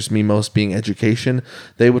that interests me most being education,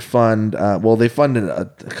 they would fund. They funded a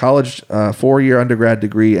college 4-year undergrad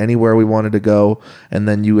degree anywhere we wanted to go, and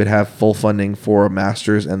then you would have full funding for a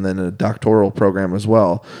master's and then a doctoral program as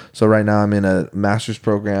well. So right now I'm in a master's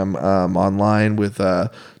program online with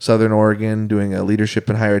Southern Oregon, doing a leadership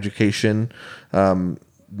in higher education,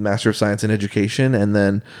 Master of Science in Education. And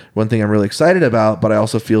then one thing I'm really excited about, but I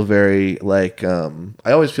also feel very like,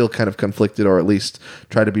 I always feel kind of conflicted, or at least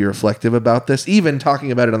try to be reflective about this, even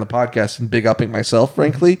talking about it on the podcast and big upping myself,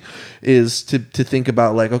 frankly, is to think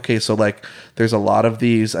about like, okay, so like there's a lot of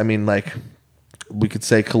these, I mean, like we could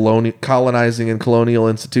say colonizing and colonial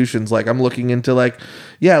institutions. Like I'm looking into like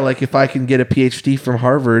if I can get a PhD from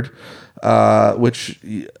Harvard, which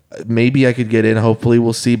maybe I could get in, hopefully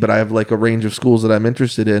we'll see, but I have like a range of schools that I'm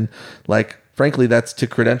interested in. Like, frankly, that's to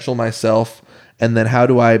credential myself. And then how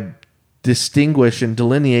do I distinguish and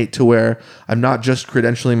delineate to where I'm not just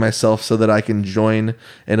credentialing myself so that I can join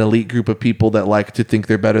an elite group of people that like to think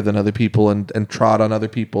they're better than other people and trot on other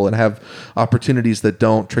people and have opportunities that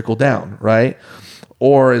don't trickle down, right?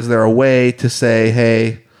 Or is there a way to say,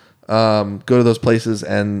 hey, go to those places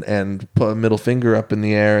and put a middle finger up in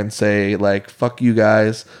the air and say like, fuck you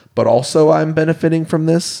guys, but also I'm benefiting from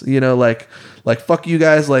this, like fuck you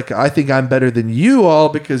guys, like I think I'm better than you all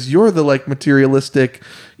because you're the like materialistic,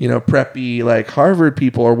 preppy like Harvard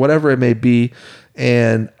people or whatever it may be,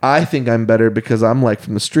 and I think I'm better because I'm like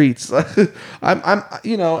from the streets. I'm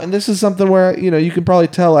and this is something where you can probably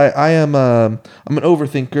tell I am I'm an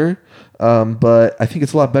overthinker. But I think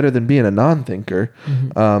it's a lot better than being a non-thinker.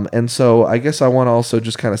 And so I guess I want to also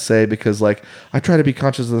just kind of say, because like I try to be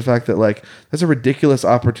conscious of the fact that like there's a ridiculous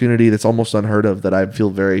opportunity that's almost unheard of that I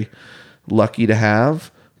feel very lucky to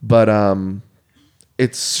have. But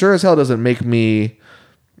it sure as hell doesn't make me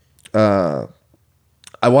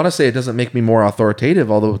I want to say it doesn't make me more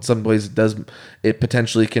authoritative, although in some ways it does. It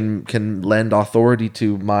potentially can lend authority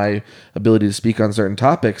to my ability to speak on certain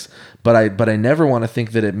topics. But I never want to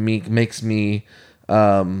think that it makes me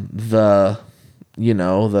the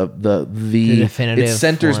definitive it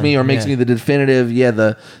centers one. me or makes me the definitive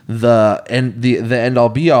the end all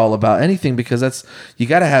be all about anything, because you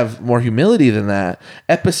got to have more humility than that.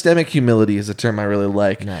 Epistemic humility is a term I really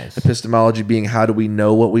like. Nice. Epistemology being how do we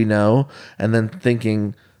know what we know, and then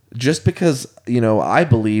thinking, just because I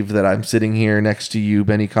believe that I'm sitting here next to you,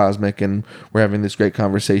 Benny Cosmic, and we're having this great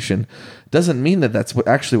conversation, doesn't mean that that's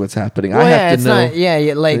actually what's happening. Well, I have to know.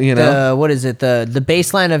 Like what is it? The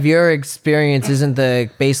baseline of your experience isn't the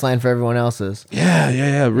baseline for everyone else's.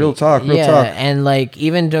 Yeah. Real talk. And like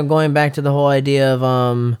even going back to the whole idea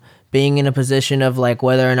of being in a position of like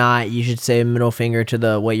whether or not you should say middle finger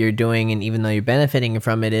to what you're doing, and even though you're benefiting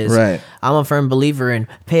from it, is right. I'm a firm believer in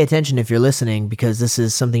pay attention if you're listening, because this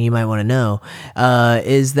is something you might want to know,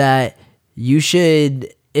 is that you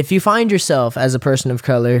should, if you find yourself as a person of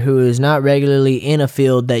color who is not regularly in a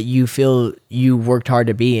field that you feel you worked hard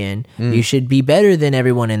to be in, you should be better than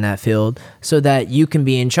everyone in that field so that you can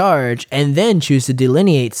be in charge and then choose to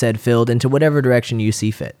delineate said field into whatever direction you see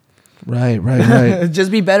fit. Right. Just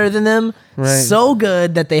be better than them. Right. So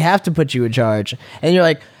good that they have to put you in charge. And you're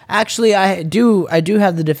like, actually, I do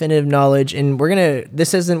have the definitive knowledge, and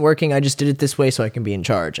this isn't working. I just did it this way so I can be in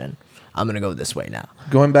charge, and I'm going to go this way now.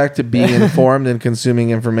 Going back to being informed and consuming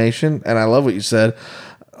information, and I love what you said.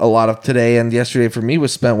 A lot of today and yesterday for me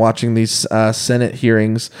was spent watching these Senate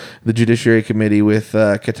hearings, the Judiciary Committee with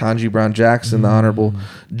Ketanji Brown Jackson, the honorable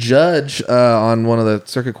judge on one of the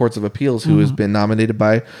Circuit Courts of Appeals, who has been nominated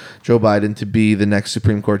by Joe Biden to be the next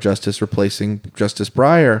Supreme Court justice, replacing Justice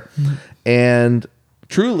Breyer. And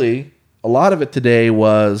truly, a lot of it today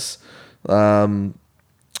was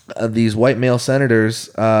these white male senators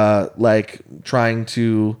like trying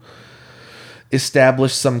to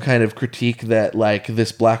establish some kind of critique that like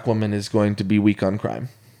this black woman is going to be weak on crime,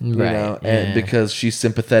 and because she's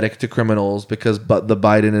sympathetic to criminals, because the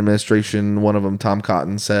Biden administration, one of them, Tom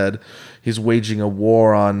Cotton, said he's waging a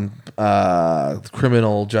war on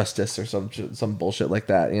criminal justice or some bullshit like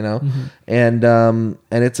that, and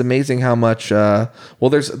it's amazing how much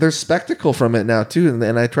there's spectacle from it now too,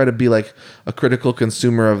 and I try to be like a critical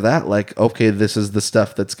consumer of that, like, okay, this is the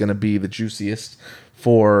stuff that's going to be the juiciest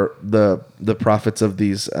for the profits of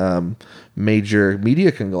these major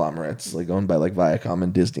media conglomerates, like owned by like Viacom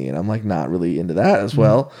and Disney, and I'm like not really into that as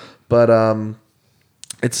well. But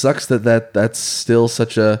it sucks that's still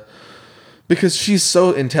such a, because she's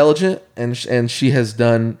so intelligent and she has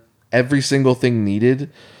done every single thing needed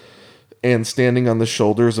and standing on the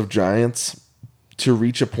shoulders of giants to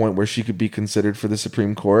reach a point where she could be considered for the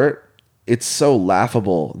Supreme Court. It's so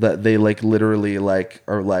laughable that they like literally like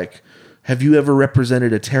are like, have you ever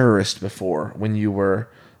represented a terrorist before when you were,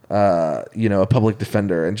 a public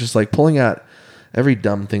defender, and just like pulling out every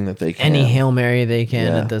dumb thing that they can. Any Hail Mary they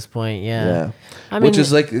can at this point. Yeah. I mean, which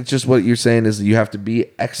is like, it's just what you're saying is you have to be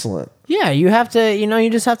excellent. Yeah. You have to, you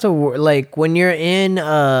just have to like when you're in,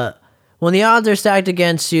 when the odds are stacked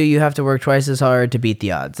against you, you have to work twice as hard to beat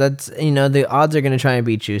the odds. That's, the odds are going to try and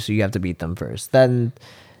beat you. So you have to beat them first. Then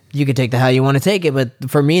you can take the how you want to take it. But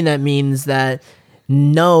for me, that means that,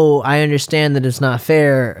 no, I understand that it's not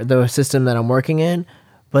fair, the system that I'm working in,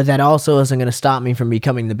 but that also isn't going to stop me from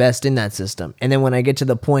becoming the best in that system. And then when I get to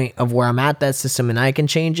the point of where I'm at that system and I can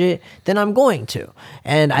change it, then I'm going to.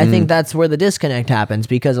 And I think that's where the disconnect happens,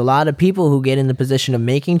 because a lot of people who get in the position of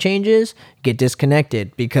making changes get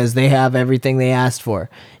disconnected because they have everything they asked for.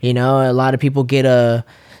 A lot of people get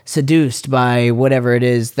seduced by whatever it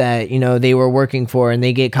is that, they were working for, and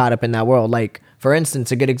they get caught up in that world. Like, for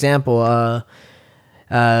instance, a good example,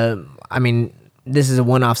 I mean, this is a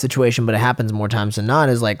one-off situation, but it happens more times than not,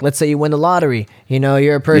 is like, let's say you win the lottery,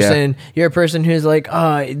 you're a person who's like,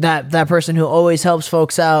 that person who always helps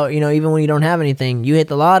folks out, even when you don't have anything. You hit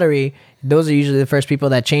the lottery, those are usually the first people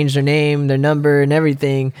that change their name, their number, and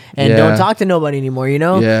everything, and don't talk to nobody anymore,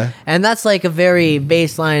 Yeah. And that's like a very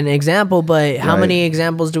baseline example, but how many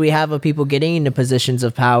examples do we have of people getting into positions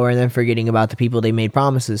of power and then forgetting about the people they made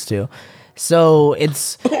promises to? So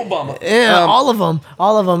it's Obama. Yeah, all of them.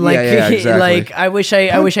 Like, exactly. like I wish I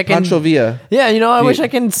can. Pancho Villa. Yeah, I wish I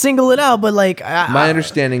can single it out, but like my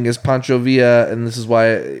understanding is Pancho Villa, and this is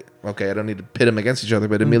why. Okay, I don't need to pit them against each other,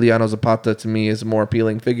 but Emiliano Zapata to me is a more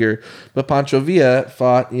appealing figure. But Pancho Villa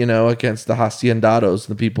fought, against the haciendados,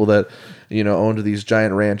 the people that owned these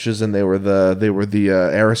giant ranches, and they were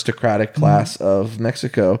the aristocratic class of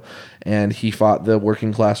Mexico. And he fought the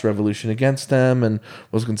working class revolution against them and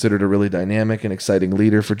was considered a really dynamic and exciting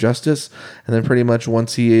leader for justice. And then pretty much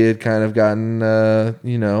once he had kind of gotten, to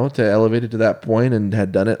elevated to that point and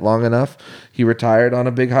had done it long enough, he retired on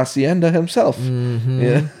a big hacienda himself. Mm-hmm.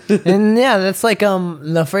 Yeah. And yeah, that's like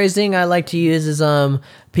the phrasing I like to use is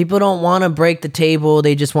people don't want to break the table,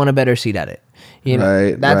 they just want a better seat at it.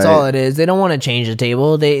 That's all it is. They don't want to change the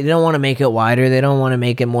table. They don't want to make it wider. They don't want to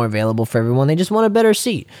make it more available for everyone. They just want a better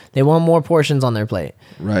seat. They want more portions on their plate.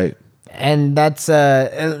 Right. And that's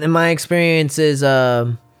in my experience is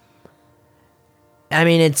it's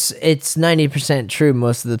 90% true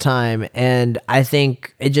most of the time. And I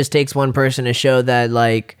think it just takes one person to show that,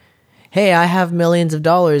 like, hey, I have millions of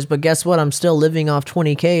dollars, but guess what? I'm still living off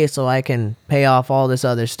 $20K so I can pay off all this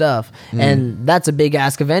other stuff. And that's a big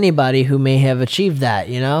ask of anybody who may have achieved that,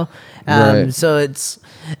 Right. So it's,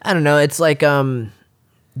 I don't know, it's like the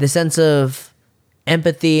sense of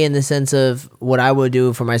empathy and the sense of what I would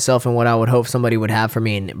do for myself and what I would hope somebody would have for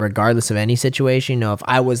me, and regardless of any situation. If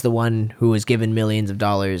I was the one who was given millions of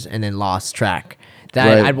dollars and then lost track,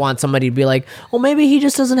 that I'd want somebody to be like, well, maybe he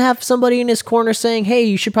just doesn't have somebody in his corner saying, hey,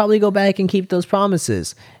 you should probably go back and keep those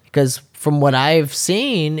promises. Because from what I've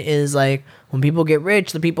seen is, like, when people get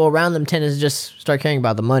rich, the people around them tend to just start caring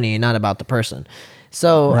about the money and not about the person.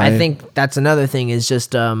 So I think that's another thing is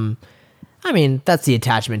just, that's the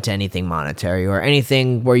attachment to anything monetary or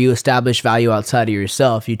anything where you establish value outside of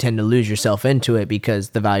yourself. You tend to lose yourself into it because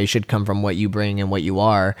the value should come from what you bring and what you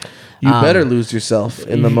are. You better lose yourself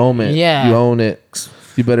in the moment. Yeah. You own it.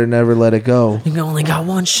 You better never let it go. You only got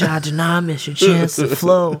one shot. Do not miss your chance to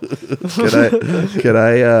flow.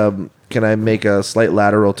 Can I make a slight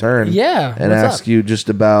lateral turn? Yeah. And ask you just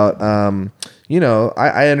about,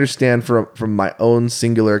 I understand from my own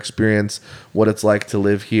singular experience what it's like to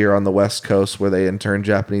live here on the West Coast, where they interned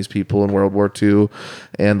Japanese people in World War II,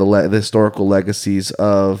 and the historical legacies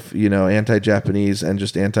of, anti-Japanese and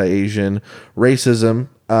just anti-Asian racism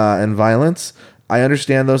and violence. I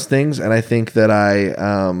understand those things, and I think that I,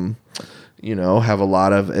 have a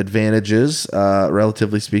lot of advantages,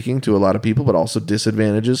 relatively speaking, to a lot of people, but also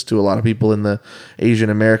disadvantages to a lot of people in the Asian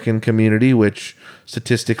American community, which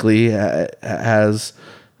statistically has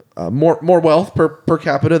more wealth per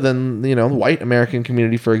capita than the white American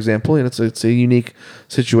community, for example. And it's a unique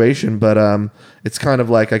situation, but it's kind of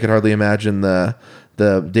like I could hardly imagine the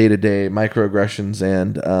day-to-day microaggressions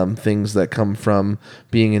and things that come from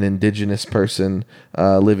being an indigenous person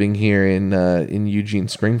living here in Eugene,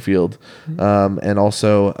 Springfield, and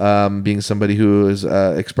also being somebody who is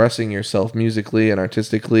expressing yourself musically and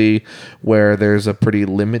artistically, where there's a pretty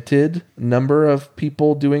limited number of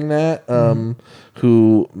people doing that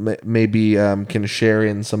who maybe can share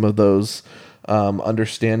in some of those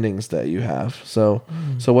understandings that you have. So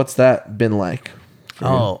what's that been like?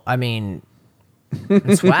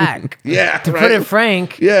 It's whack. Yeah, to put it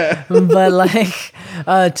frank. Yeah.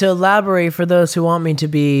 But to elaborate for those who want me to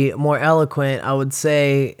be more eloquent, I would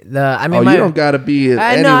say you don't gotta be.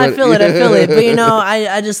 I feel it. But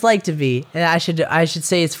I just like to be. And I should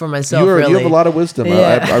say it's for myself. You have a lot of wisdom.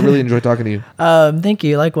 Yeah. I really enjoy talking to you. Thank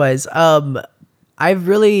you. Likewise.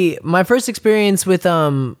 My first experience with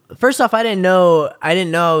first off, I didn't know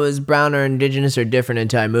it was brown or indigenous or different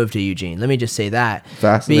until I moved to Eugene. Let me just say that.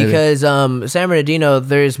 Fascinating. Because San Bernardino,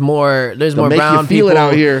 there's more They'll more make brown you feel people it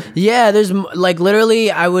out here. Yeah, there's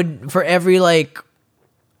literally I would, for every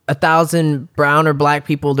 1,000 brown or black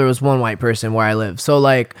people, there was one white person where I live.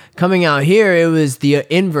 So coming out here, it was the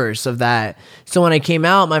inverse of that. So when I came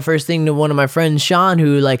out, my first thing to one of my friends, Sean,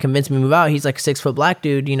 who convinced me to move out, he's a 6-foot black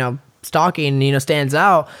dude, stalking, stands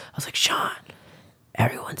out. I was like, Sean,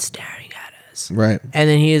 everyone's staring at us. Right. And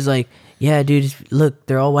then he was like, yeah, dude, look,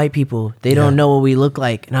 they're all white people. They don't know what we look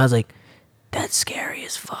like. And I was like, that's scary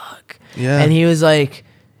as fuck. Yeah. And he was like,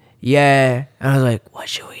 yeah. And I was like, what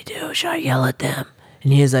should we do? Should I yell at them?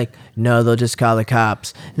 And he was like, no, they'll just call the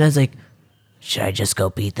cops. And I was like, should I just go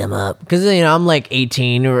beat them up? Because, I'm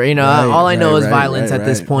 18 or, all I know is violence at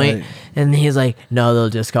this point. Right. And he's like, no, they'll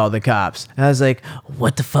just call the cops. And I was like,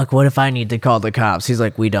 what the fuck? What if I need to call the cops? He's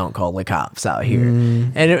like, we don't call the cops out here.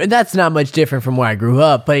 And that's not much different from where I grew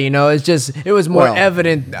up. But, it was more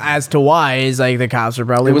evident as to why. Is the cops are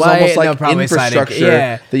probably white. It was almost like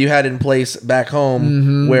infrastructure that you had in place back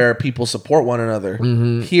home where people support one another.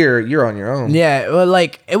 Here, you're on your own. Yeah, well,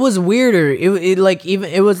 it was weirder.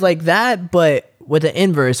 It was like that, but with the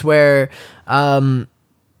inverse where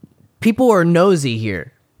people are nosy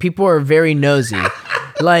here. People are very nosy.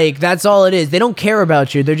 That's all it is. They don't care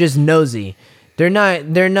about you. They're just nosy.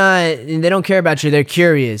 They don't care about you. They're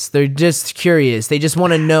curious. They're just curious. They just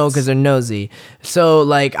want to know because they're nosy. So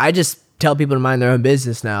like, I just tell people to mind their own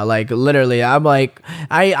business now. Like literally, I'm like,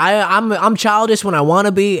 I'm childish when I want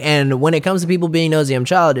to be, and when it comes to people being nosy, I'm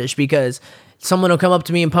childish because someone will come up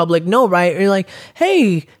to me in public, no, right? And you're like,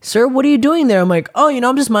 hey, sir, what are you doing there? I'm like, oh,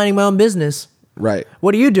 I'm just minding my own business. Right.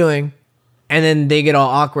 What are you doing? And then they get all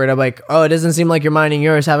awkward. I'm like, oh, it doesn't seem like you're minding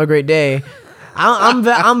yours. Have a great day.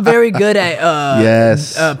 I'm very good at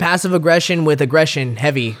passive aggression with aggression,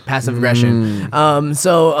 heavy passive aggression.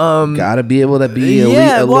 Gotta be able to be a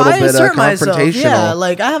little bit confrontational. Yeah,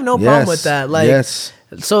 like I have no problem with that. Like,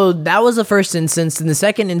 so that was the first instance, and the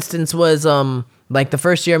second instance was like the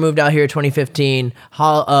first year I moved out here, 2015,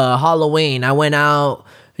 Halloween. I went out,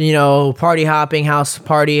 party hopping, house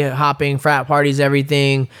party hopping, frat parties,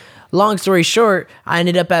 everything. Long story short, I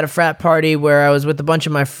ended up at a frat party where I was with a bunch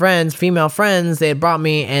of my friends, female friends. They had brought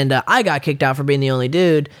me, and I got kicked out for being the only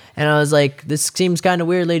dude. And I was like, this seems kind of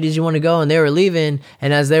weird, ladies. You want to go? And they were leaving.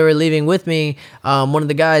 And as they were leaving with me, one of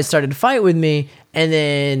the guys started to fight with me. And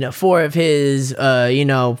then 4 of his,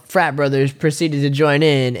 frat brothers proceeded to join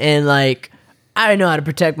in. And like, I didn't know how to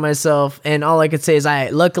protect myself, and all I could say is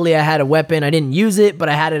luckily I had a weapon. I didn't use it, but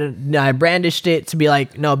I brandished it to be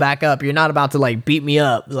like, no, back up. You're not about to like beat me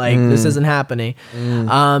up. Like this isn't happening.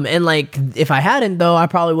 And like if I hadn't though, I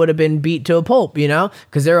probably would have been beat to a pulp,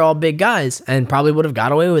 because they're all big guys and probably would have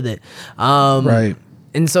got away with it. Right.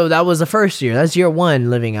 And so that was the first year. That's year 1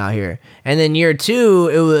 living out here. And then year 2,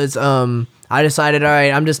 it was I decided, all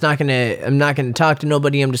right, I'm not gonna talk to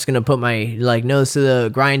nobody. I'm just gonna put my nose to the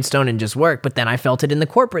grindstone and just work. But then I felt it in the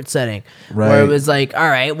corporate setting, where it was like, all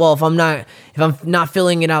right, well, if I'm not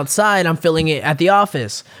feeling it outside, I'm feeling it at the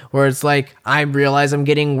office, where it's like I realize I'm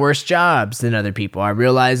getting worse jobs than other people. I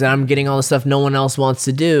realize that I'm getting all the stuff no one else wants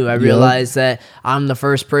to do. I realize that I'm the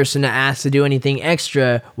first person to ask to do anything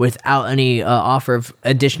extra without any offer of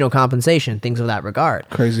additional compensation, things of that regard.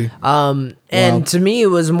 Crazy. And to me, it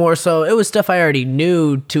was more so, it was stuff I already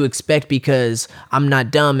knew to expect because I'm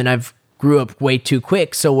not dumb and I've grew up way too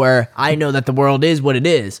quick. So where I know that the world is what it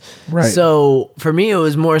is. Right. So for me, it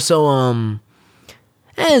was more so,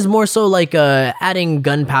 like adding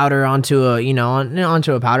gunpowder onto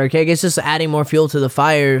a powder keg. It's just adding more fuel to the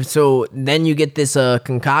fire. So then you get this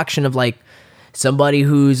concoction of like somebody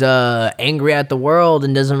who's angry at the world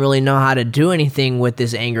and doesn't really know how to do anything with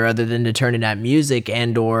this anger other than to turn it at music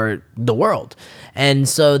and or the world. And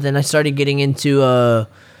so then I started getting into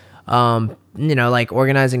like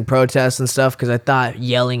organizing protests and stuff because I thought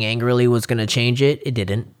yelling angrily was going to change it. It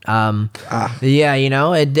didn't. It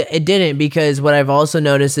didn't, because what I've also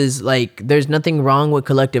noticed is like there's nothing wrong with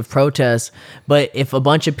collective protests, but if a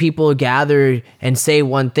bunch of people gather and say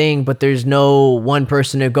one thing, but there's no one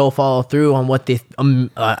person to go follow through on what the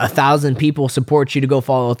 1,000 people support you to go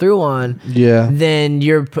follow through on, then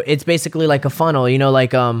it's basically like a funnel.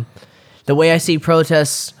 The way I see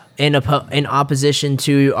protests in opposition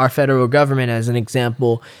to our federal government, as an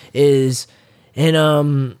example, is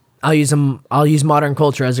I'll use modern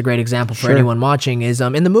culture as a great example for anyone watching. Is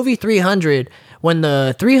in the movie 300, when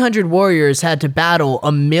the 300 warriors had to battle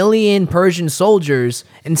 1 million Persian soldiers,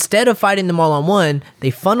 instead of fighting them all on one,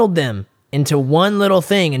 they funneled them into one little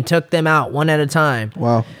thing and took them out one at a time.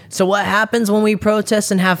 Wow. So what happens when we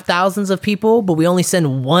protest and have thousands of people, but we only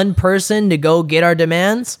send one person to go get our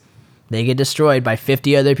demands? They get destroyed by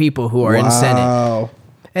 50 other people who are in Senate.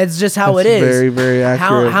 It's just how it is. Very, very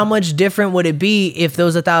accurate. How much different would it be if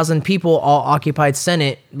those 1,000 people all occupied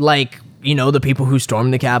Senate, like, the people who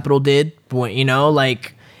stormed the Capitol did,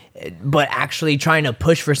 but actually trying to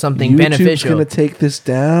push for something beneficial. YouTube's going to take this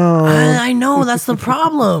down. I know, that's the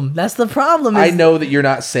problem. That's the problem. I know that you're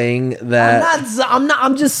not saying that.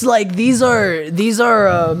 I'm just like, these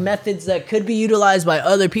are methods that could be utilized by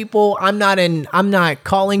other people. I'm not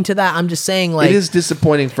calling to that. I'm just saying, like, it is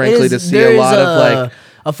disappointing, frankly, to see a lot of like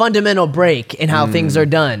a fundamental break in how things are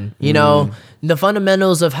done. The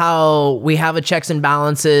fundamentals of how we have a checks and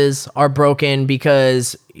balances are broken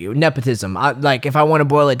because nepotism. If I want to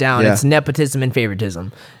boil it down, it's nepotism and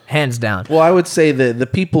favoritism, hands down. Well, I would say that the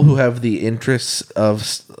people who have the interests of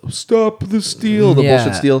stop the steal, the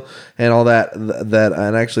bullshit steal, and all that,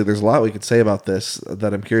 and actually, there's a lot we could say about this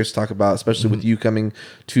that I'm curious to talk about, especially with you coming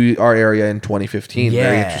to our area in 2015.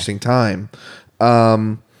 Very interesting time.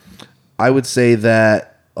 I would say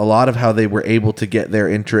that a lot of how they were able to get their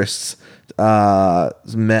interests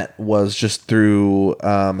met was just through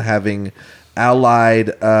having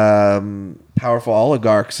allied powerful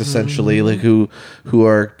oligarchs, essentially, like who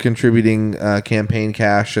are contributing campaign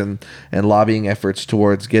cash and lobbying efforts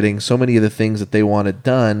towards getting so many of the things that they wanted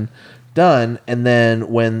done done. And then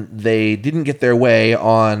when they didn't get their way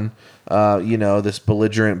on, this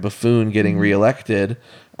belligerent buffoon getting reelected,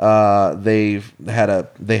 they had a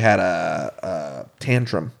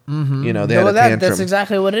tantrum. Mm-hmm. They had a tantrum. That's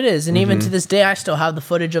exactly what it is. And even to this day, I still have the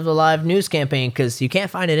footage of the live news campaign because you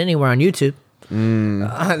can't find it anywhere on YouTube.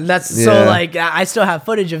 So like I still have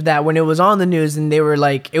footage of that when it was on the news and they were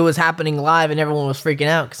like it was happening live and everyone was freaking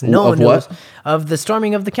out because no one knows of the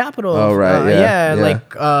storming of the Capitol. Oh right, like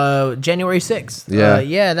January 6th.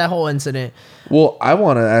 That whole incident. Well, I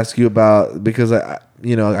want to ask you about because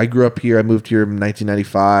I grew up here. I moved here in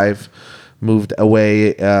 1995. Moved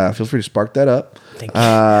away. Feel free to spark that up. Thank you.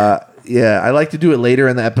 Yeah, I like to do it later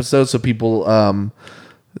in the episode so people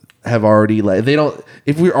have already they don't.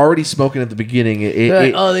 If we're already smoking at the beginning, these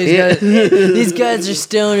guys are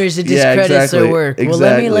stoners. It discredits their work. Exactly. Well,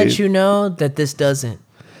 let me let you know that this doesn't.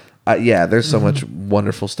 There's so much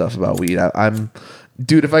wonderful stuff about weed.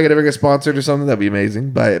 Dude, if I could ever get sponsored or something, that'd be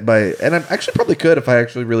amazing. And I actually probably could if I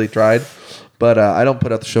actually really tried. But I don't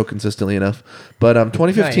put out the show consistently enough. But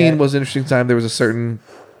 2015 was an interesting time. There was a certain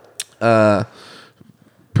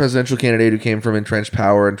presidential candidate who came from entrenched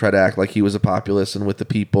power and tried to act like he was a populist and with the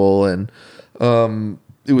people. And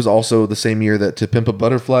it was also the same year that To Pimp a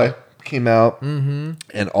Butterfly came out. Mm-hmm.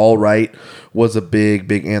 And All Right was a big,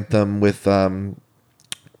 big anthem with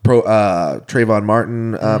Trayvon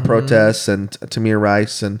Martin protests and Tamir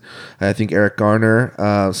Rice and I think Eric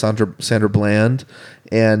Garner, Sandra Bland.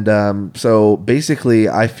 And so basically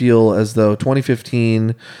I feel as though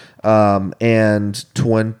 2015 and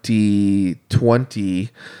 2020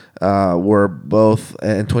 were both,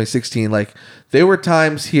 and 2016, like there were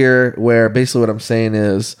times here where basically what I'm saying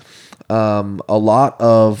is a lot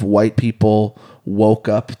of white people woke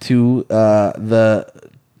up to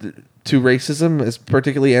to racism, is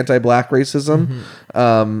particularly anti-black racism,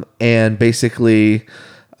 and basically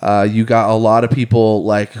you got a lot of people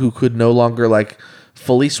like who could no longer like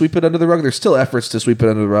fully sweep it under the rug. There's still efforts to sweep it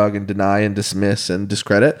under the rug and deny and dismiss and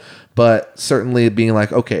discredit, but certainly being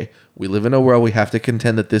like, okay, we live in a world, we have to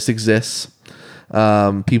contend that this exists.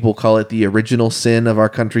 People call it the original sin of our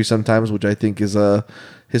country sometimes, which I think is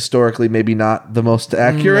historically maybe not the most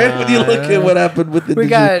accurate when you look at what happened with the we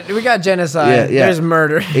got genocide. There's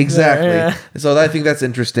murder. Exactly. So I think that's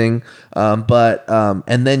interesting.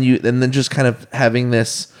 And then just kind of having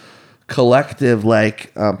this collective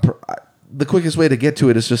like the quickest way to get to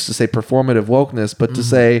it is just to say performative wokeness, but to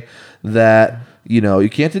say that you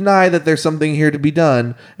can't deny that there's something here to be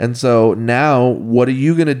done. And so now what are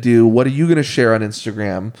you going to do? What are you going to share on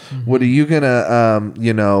Instagram? What are you going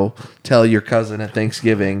to, tell your cousin at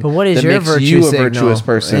Thanksgiving? But what is your virtue signal? Virtuous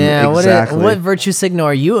person. Yeah. Exactly. What virtue signal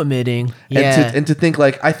are you emitting? Yeah. And to think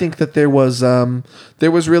like, I think that there was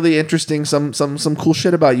really interesting, some cool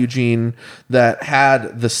shit about Eugene that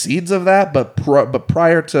had the seeds of that, but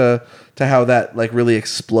prior to how that like really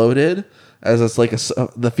exploded, as it's like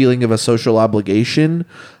the feeling of a social obligation.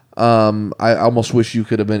 I almost wish you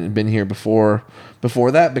could have been here before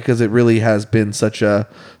that, because it really has been such a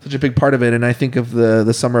big part of it. And I think of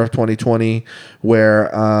the summer of 2020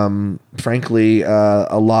 where, frankly,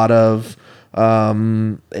 a lot of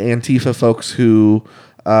Antifa folks who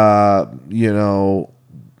are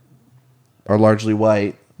largely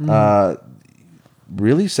white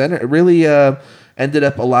really ended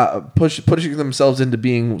up pushing themselves into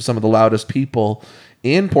being some of the loudest people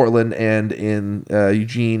in Portland and in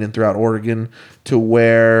Eugene and throughout Oregon, to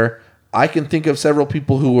where I can think of several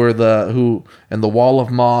people and the Wall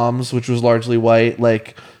of Moms, which was largely white,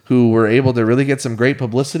 like who were able to really get some great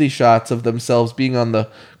publicity shots of themselves being on the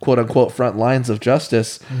quote unquote front lines of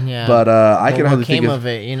justice. Yeah. But I can hardly think of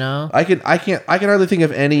it. I can hardly think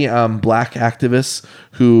of any black activists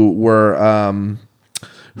who were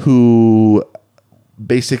who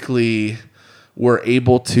basically were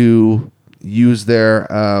able to use their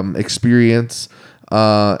experience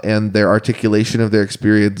and their articulation of their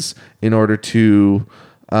experience in order to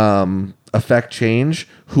affect change,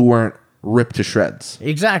 who weren't ripped to shreds.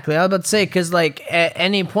 Exactly. I was about to say, because like at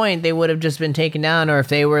any point they would have just been taken down, or if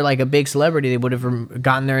they were like a big celebrity, they would have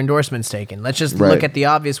gotten their endorsements taken. Let's just look at the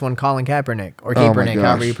obvious one, Colin Kaepernick, or Kaepernick,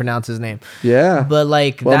 however you pronounce his name. Yeah. But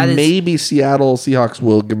like, maybe Seattle Seahawks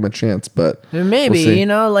will give him a chance, but maybe,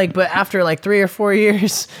 we'll but after like 3 or 4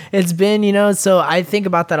 years, it's been, so I think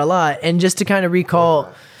about that a lot. And just to kind of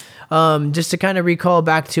recall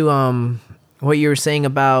back to, what you were saying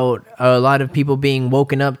about a lot of people being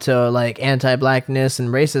woken up to like anti-blackness and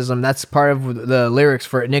racism. That's part of the lyrics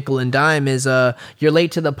for Nickel and Dime is you're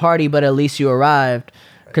late to the party, but at least you arrived.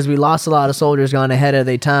 Because we lost a lot of soldiers gone ahead of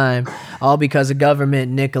their time, all because of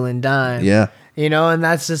government, nickel and dime. Yeah. You know, and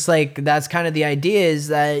that's just like, that's kind of the idea is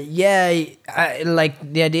that,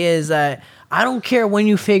 the idea is that I don't care when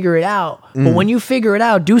you figure it out, but when you figure it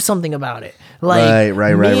out, do something about it. Like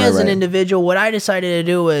me as an individual, what I decided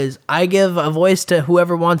to do is I give a voice to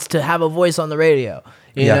whoever wants to have a voice on the radio.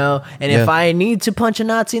 You know, and if I need to punch a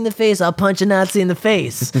Nazi in the face, I'll punch a Nazi in the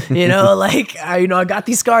face. You know, like I got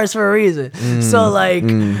these scars for a reason. So like,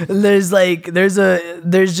 there's a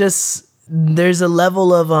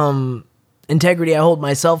level of integrity I hold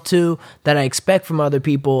myself to that I expect from other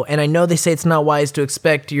people. And I know they say it's not wise to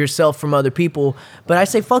expect yourself from other people, but I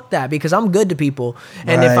say fuck that, because I'm good to people.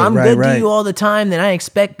 And if I'm good to you all the time, then I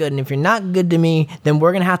expect good. And if you're not good to me, then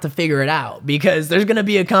we're going to have to figure it out, because there's going to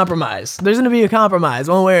be a compromise. There's going to be a compromise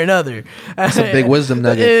one way or another. That's a big wisdom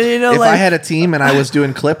nugget. You know, if I had a team and I was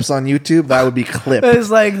doing clips on YouTube, that would be clipped. It's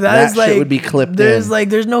like, that shit would be clipped.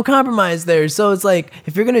 There's no compromise there. So it's like,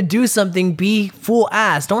 if you're going to do something, be full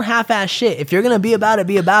ass. Don't half ass shit. If you're gonna be about it,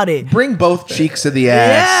 be about it. Bring both cheeks to the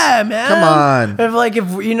ass. Yeah, man. Come on.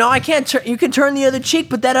 If you know, I can't. You can turn the other cheek,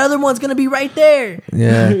 but that other one's gonna be right there.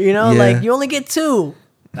 Yeah. You know, like you only get two.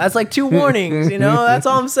 That's like 2 warnings. You know, that's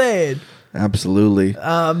all I'm saying. Absolutely.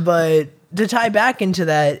 But to tie back into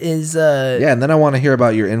that is and then I want to hear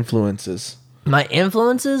about your influences. My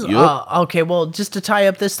influences? Yep. Okay. Well, just to tie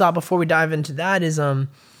up this thought before we dive into that is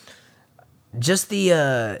just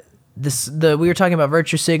the we were talking about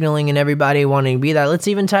virtue signaling and everybody wanting to be that. Let's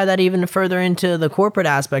even tie that even further into the corporate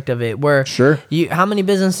aspect of it, where how many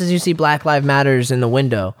businesses you see Black Lives Matters in the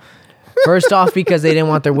window? First off, because they didn't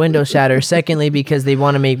want their window shattered. Secondly, because they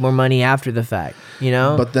want to make more money after the fact, you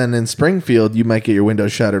know? But then in Springfield, you might get your window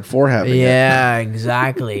shattered for having it. Yeah,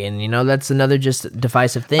 exactly. And, you know, that's another just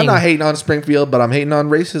divisive thing. I'm not hating on Springfield, but I'm hating on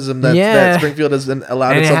racism that Springfield has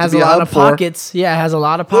allowed itself to be out for. Pockets. Yeah, it has a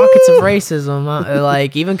lot of pockets of racism.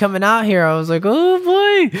 Like, even coming out here, I was like, oh,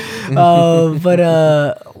 boy.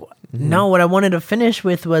 No, what I wanted to finish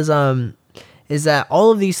with was is that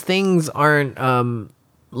all of these things aren't...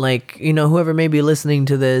 like, you know, whoever may be listening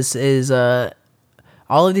to this is,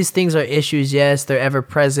 all of these things are issues. Yes, they're ever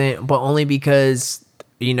present, but only because,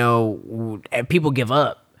 you know, people give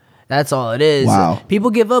up. That's all it is. Wow.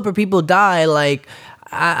 People give up or people die. Like,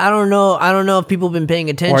 I don't know. I don't know if people have been paying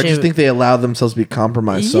attention. Or I just think they allow themselves to be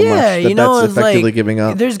compromised so much that you know, that's effectively like, giving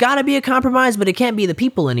up. There's got to be a compromise, but it can't be the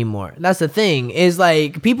people anymore. That's the thing. Is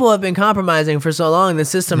like, people have been compromising for so long, the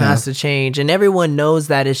system has to change. And everyone knows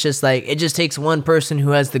that. It's just like, it just takes one person who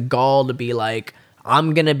has the gall to be like,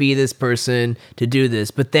 I'm going to be this person to do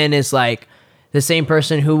this. But then it's like, the same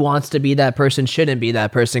person who wants to be that person shouldn't be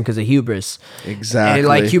that person because of hubris. Exactly. And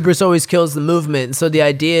like, hubris always kills the movement. So the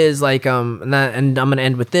idea is like, and I'm going to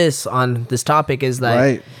end with this on this topic is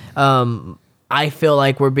that, I feel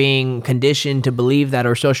like we're being conditioned to believe that,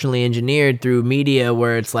 or socially engineered through media,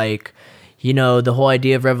 where it's like, you know, the whole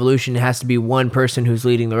idea of revolution has to be one person who's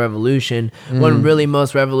leading the revolution, when really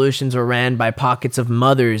most revolutions are ran by pockets of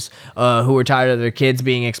mothers who are tired of their kids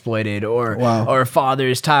being exploited, or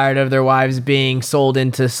fathers tired of their wives being sold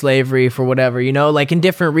into slavery for whatever, you know, like in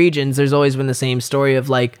different regions, there's always been the same story of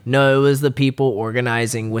like, no, it was the people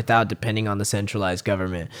organizing without depending on the centralized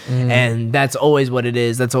government. And that's always what it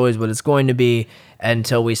is. That's always what it's going to be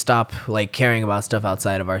until we stop like caring about stuff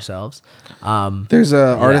outside of ourselves. There's an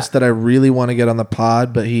artist that I really want to get on the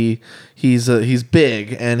pod, but he's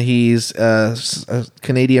big, and he's a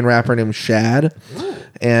Canadian rapper named Shad,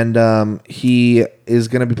 and he is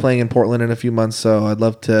going to be playing in Portland in a few months. So I'd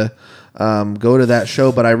love to go to that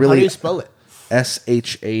show. But I really, how do you spell it?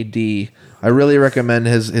 SHAD. I really recommend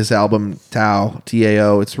his album Tao,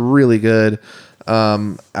 TAO. It's really good.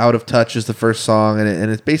 Out of Touch is the first song,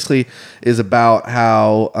 and it basically is about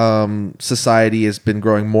how society has been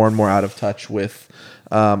growing more and more out of touch with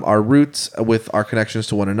our roots, with our connections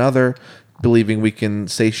to one another, believing we can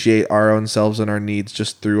satiate our own selves and our needs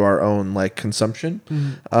just through our own like consumption,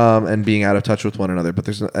 and being out of touch with one another. But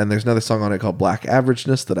there's another song on it called Black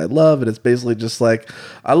Averageness that I love, and it's basically just like,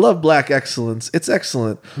 I love black excellence. It's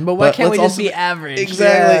excellent, but why can't we just be average?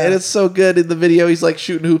 Exactly, and it's so good in the video. He's like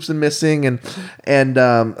shooting hoops and missing, and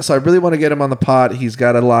so I really want to get him on the pod. He's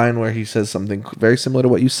got a line where he says something very similar to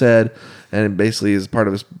what you said, and it basically is part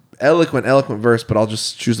of his eloquent verse. But I'll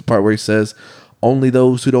just choose the part where he says, only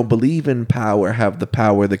those who don't believe in power have the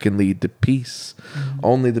power that can lead to peace.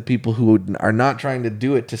 Only the people who are not trying to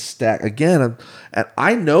do it to stack. Again, and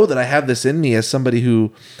I know that I have this in me as somebody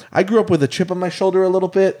who, I grew up with a chip on my shoulder a little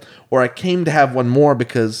bit, or I came to have one more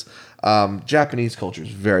because Japanese culture is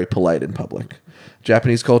very polite in public.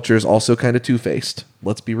 Japanese culture is also kind of two-faced.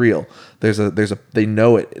 Let's be real. They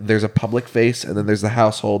know it. There's a public face, and then there's the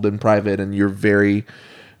household and private, and you're very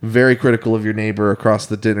very critical of your neighbor across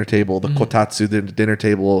the dinner table, the kotatsu dinner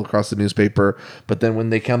table across the newspaper. But then when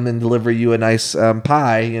they come and deliver you a nice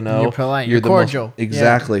pie, you're polite, you're cordial.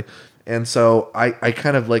 Exactly. Yeah. And so I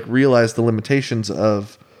kind of like realized the limitations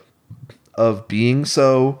of being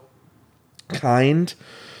so kind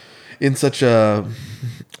in such a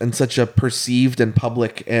perceived and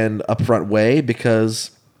public and upfront way, because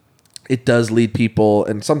it does lead people,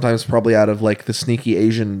 and sometimes probably out of like the sneaky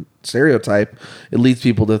Asian stereotype, it leads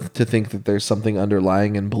people to think that there's something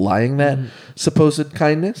underlying and belying that supposed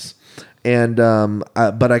kindness. And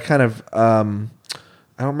but I kind of I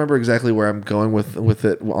don't remember exactly where I'm going with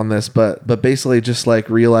it on this, but basically just like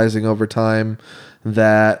realizing over time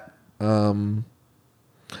that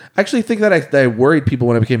I actually think that I worried people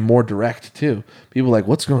when I became more direct too. People were like,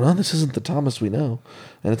 what's going on? This isn't the Thomas we know.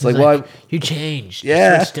 And it's like, well, you changed.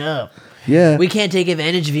 Yeah. You switched up. Yeah. We can't take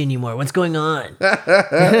advantage of you anymore. What's going on?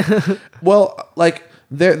 Well, like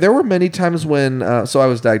there were many times when, so I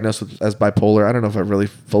was diagnosed as bipolar. I don't know if I really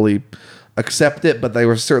fully accept it, but there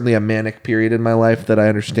was certainly a manic period in my life that I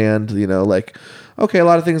understand, like, okay, a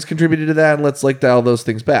lot of things contributed to that, and let's like dial those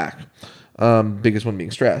things back. Biggest one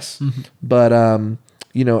being stress. Mm-hmm. But,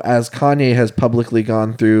 as Kanye has publicly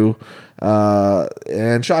gone through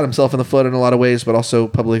and shot himself in the foot in a lot of ways, but also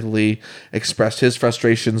publicly expressed his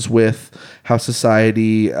frustrations with how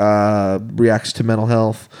society reacts to mental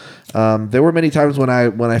health. There were many times when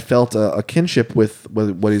I felt a kinship with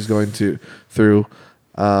what he's going through,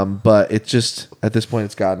 but it just at this point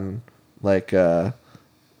it's gotten like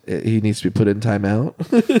he needs to be put in timeout.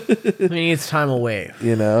 He needs time away.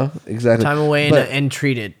 Exactly. Time away and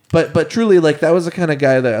treated. But truly, like, that was the kind of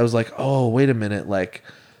guy that I was like, oh, wait a minute. Like,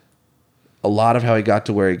 a lot of how he got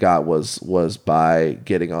to where he got was by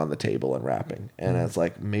getting on the table and rapping. And it's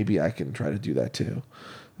like, maybe I can try to do that too.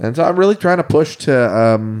 And so I'm really trying to push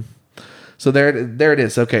to... So there it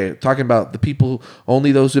is. Okay, talking about the people,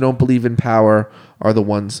 only those who don't believe in power are the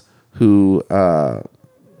ones who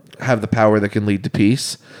have the power that can lead to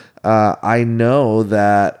peace. I know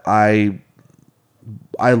that I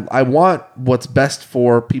want what's best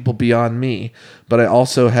for people beyond me, but I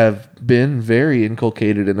also have been very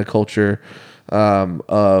inculcated in a culture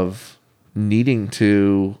of needing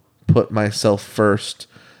to put myself first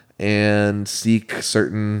and seek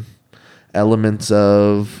certain elements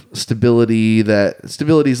of stability. That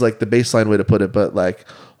stability is like the baseline way to put it, but like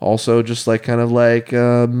also just like kind of like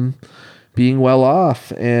being well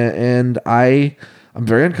off, and I'm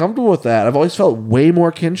very uncomfortable with that. I've always felt way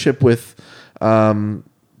more kinship with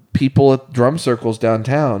people at drum circles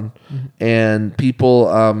downtown, and people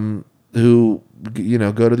who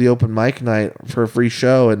go to the open mic night for a free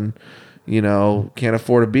show and can't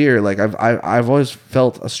afford a beer. Like I've always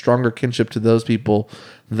felt a stronger kinship to those people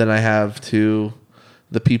than I have to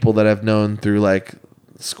the people that I've known through like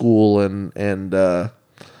school and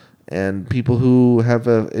people who have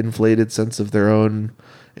an inflated sense of their own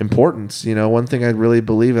importance. One thing I really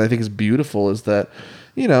believe, and I think is beautiful, is that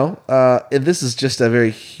and this is just a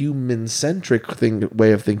very human-centric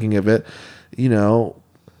way of thinking of it.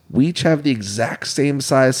 We each have the exact same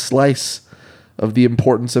size slice of the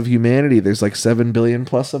importance of humanity. There's like 7 billion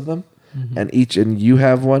plus of them, and you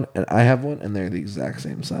have one, and I have one, and they're the exact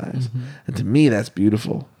same size. And to me, that's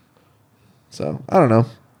beautiful. So I don't know.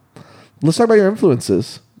 Let's talk about your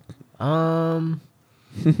influences. I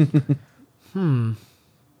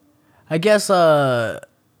guess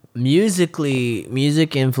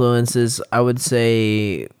music influences, I would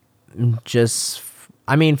say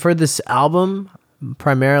for this album,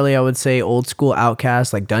 primarily I would say old school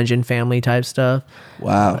Outkast, like Dungeon Family type stuff.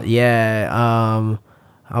 Wow.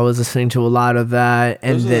 I was listening to a lot of that.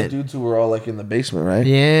 Those are the dudes who were all like in the basement, right?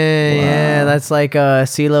 Yeah, wow. Yeah. That's like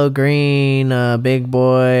CeeLo Green, Big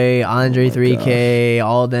Boy, Andre 3K, gosh.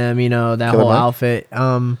 All of them, that whole outfit.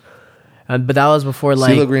 But that was before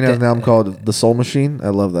like... CeeLo Green has an album called The Soul Machine. I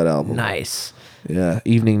love that album. Nice. Yeah.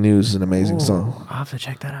 Evening News is an amazing song. I'll have to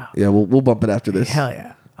check that out. Yeah, we'll bump it after this. Hell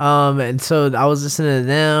yeah. And so I was listening to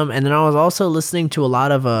them, and then I was also listening to a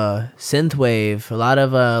lot of synthwave, a lot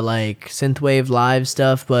of like synthwave live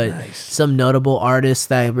stuff. But nice. Some notable artists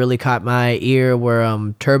that really caught my ear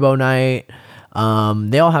were Turbo Knight.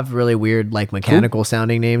 They all have really weird like mechanical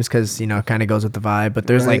sounding names because it kind of goes with the vibe. But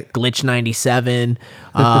there's like Glitch 97,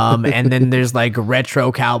 and then there's like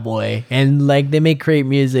Retro Cowboy, and like they make great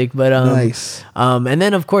music. But nice. And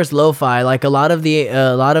then of course lo-fi. Like a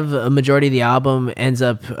majority of the album ends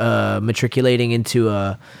up matriculating into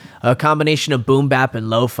a combination of boom bap and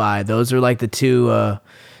lo-fi. Those are like the two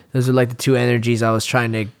energies I was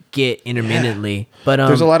trying to get intermittently. But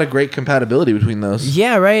there's a lot of great compatibility between those.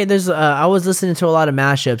 Yeah, right. There's I was listening to a lot of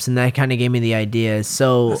mashups, and that kind of gave me the idea.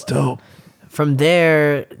 So that's dope. From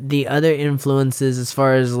there, the other influences as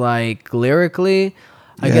far as like lyrically,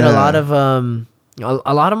 I get a lot of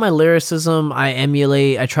a lot of my lyricism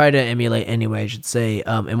I try to emulate anyway, I should say.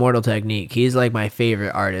 Immortal Technique. He's like my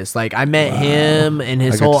favorite artist. Like I met him in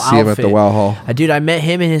his whole outfit. I got to see him at the Wow Hall. Dude, I met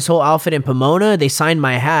him in his whole outfit in Pomona. They signed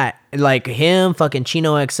my hat. Like him, fucking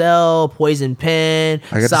Chino XL, Poison Pen,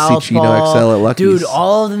 I got to see Chino XL at Lucky's. Dude,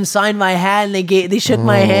 all of them signed my hat and they shook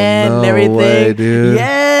my hand and everything. Way, dude.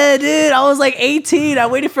 Yeah, dude. I was like 18. I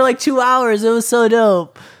waited for like 2 hours. It was so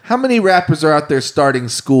dope. How many rappers are out there starting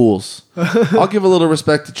schools? I'll give a little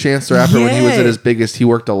respect to Chance the Rapper. When he was at his biggest, he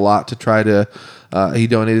worked a lot to try to he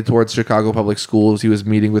donated towards Chicago public schools. He was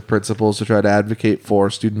meeting with principals to try to advocate for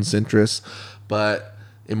students' interests. But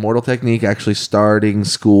Immortal Technique actually starting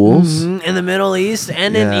schools in the Middle East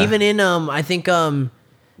and even in I think either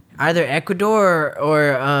Ecuador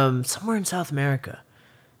or somewhere in South America.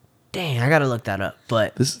 Dang, I gotta look that up.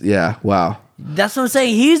 But wow. That's what I'm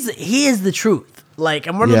saying. He is the truth. Like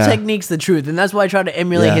Immortal Technique's the truth, and that's why I try to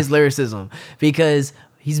emulate his lyricism, because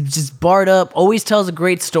he's just barred up, always tells a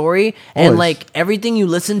great story, and like everything you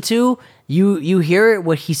listen to, you hear it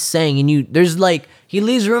what he's saying, and there's like he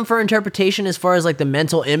leaves room for interpretation as far as like the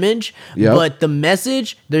mental image, but the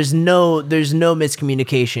message there's no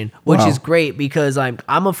miscommunication, which is great, because I'm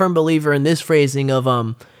a firm believer in this phrasing of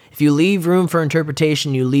if you leave room for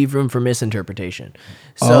interpretation, you leave room for misinterpretation.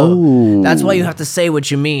 So that's why you have to say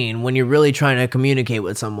what you mean when you're really trying to communicate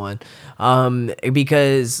with someone,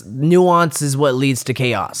 because nuance is what leads to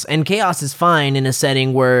chaos. And chaos is fine in a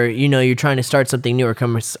setting where, you're trying to start something new or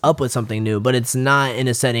come up with something new, but it's not in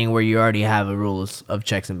a setting where you already have a rules of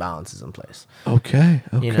checks and balances in place. Okay.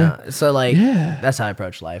 So like, that's how I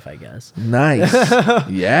approach life, I guess. Nice.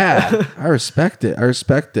 Yeah. I respect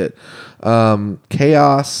it.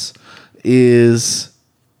 Chaos is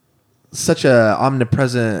such a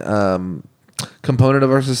omnipresent component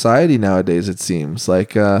of our society nowadays. It seems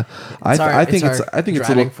like I think it's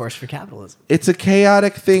a little force for capitalism. It's a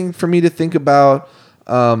chaotic thing for me to think about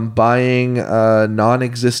buying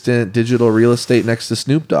non-existent digital real estate next to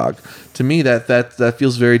Snoop Dogg. To me, that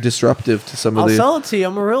feels very disruptive to some of the. I'll sell it to you.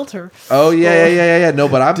 I'm a realtor. Oh yeah. No,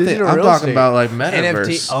 but I'm talking about like metaverse.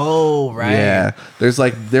 NFT. Oh right. Yeah, there's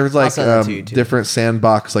different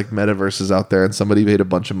sandbox like metaverses out there, and somebody paid a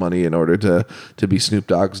bunch of money in order to be Snoop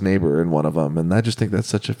Dogg's neighbor in one of them, and I just think that's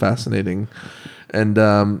such a fascinating and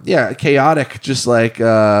chaotic, just like.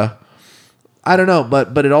 I don't know,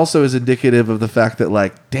 but it also is indicative of the fact that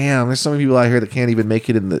like, damn, there's so many people out here that can't even make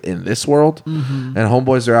it in this world, and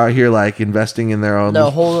homeboys are out here like investing in their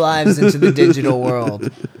whole lives into the digital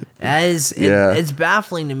world. It's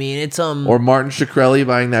baffling to me. And it's or Martin Shkreli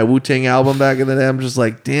buying that Wu-Tang album back in the day. I'm just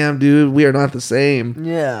like, damn, dude, we are not the same.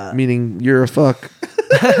 Yeah, meaning you're a fuck.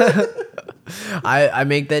 I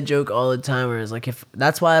make that joke all the time where it's like, if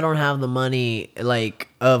that's why I don't have the money like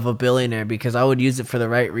of a billionaire, because I would use it for the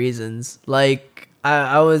right reasons. Like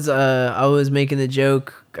I was making the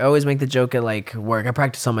joke. I always make the joke at like work. I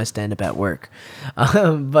practice on my stand-up at work,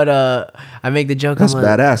 but I make the joke. That's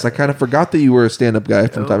badass. I kind of forgot that you were a stand-up guy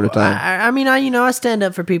from time to time. I stand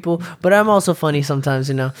up for people, but I'm also funny sometimes,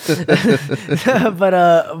 But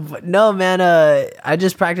no, man. I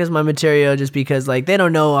just practice my material just because like they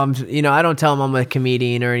don't know I don't tell them I'm a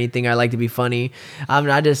comedian or anything. I like to be funny.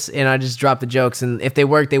 I just drop the jokes, and if they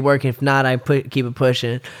work, they work. If not, I keep it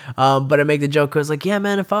pushing. But I make the joke because like, yeah,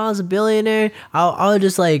 man, if I was a billionaire, I'll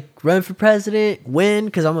just like run for president, win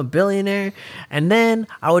because I'm a billionaire, and then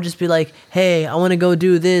I would just be like, hey, I want to go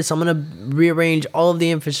do this. I'm gonna rearrange all of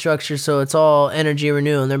the infrastructure so it's all energy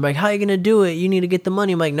renewal. And they're like, how are you gonna do it? You need to get the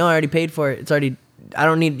money. I'm like, no, I already paid for it. It's already. You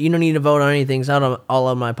don't need to vote on anything. It's out all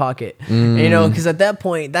of my pocket. And, because at that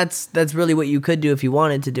point, that's really what you could do if you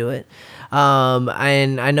wanted to do it.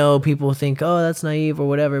 And I know people think, oh, that's naive or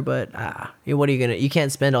whatever, but what are you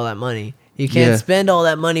can't spend all that money. You can't spend all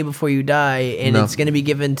that money before you die, and it's gonna be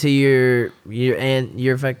given to your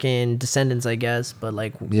fucking descendants, I guess. But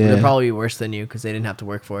like, they'll probably be worse than you because they didn't have to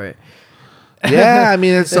work for it. Yeah, I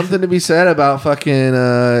mean, it's something to be said about fucking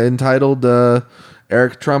entitled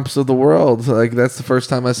Eric Trumps of the world. Like that's the first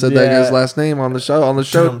time I said that guy's last name on the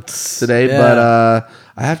show today. Yeah. But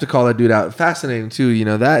I have to call that dude out. Fascinating too.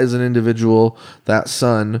 That is an individual, that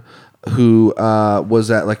son. who was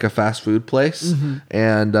at like a fast food place,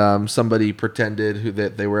 and somebody pretended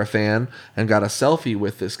that they were a fan and got a selfie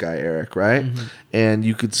with this guy Eric, right? And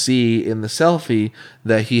you could see in the selfie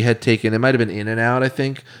that he had taken, it might have been In-N-Out, I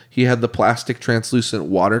think. He had the plastic translucent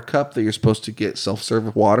water cup that you're supposed to get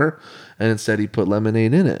self-serve water, and instead he put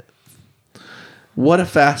lemonade in it. What a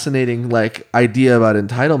fascinating like idea about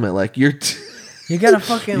entitlement. Like you got a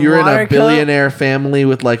fucking you're water in a billionaire family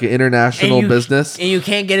with like an international business, and you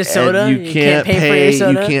can't get a soda. You can't pay for your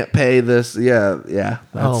soda. You can't pay this. Yeah.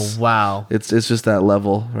 Oh wow. It's just that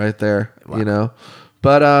level right there. Wow. You know.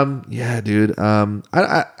 But yeah, dude.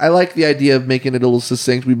 I like the idea of making it a little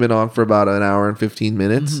succinct. We've been on for about an hour and 15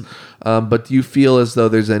 minutes. But do you feel as though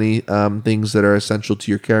there's any things that are essential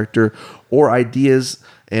to your character or ideas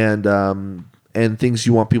and things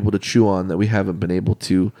you want people to chew on that we haven't been able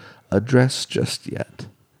to address just yet?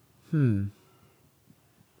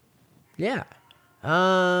 Yeah.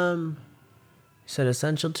 Said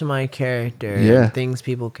essential to my character. Yeah. And things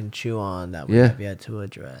people can chew on that we have yet to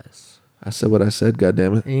address. I said what I said,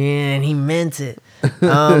 goddammit. Yeah, and he meant it.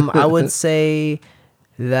 I would say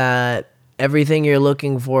that everything you're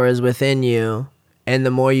looking for is within you, and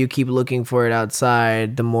the more you keep looking for it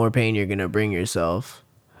outside, the more pain you're going to bring yourself.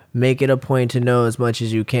 Make it a point to know as much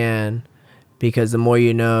as you can, because the more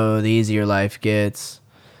you know, the easier life gets.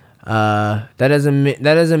 That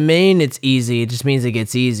doesn't mean it's easy. It just means it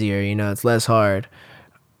gets easier. You know, it's less hard.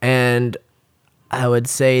 And I would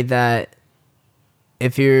say that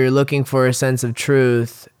if you're looking for a sense of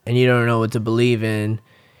truth and you don't know what to believe in,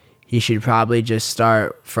 you should probably just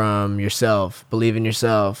start from yourself. Believe in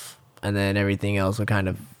yourself, and then everything else will kind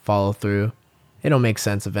of follow through. It'll make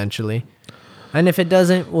sense eventually. And if it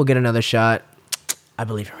doesn't, we'll get another shot. I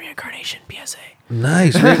believe in reincarnation, PSA.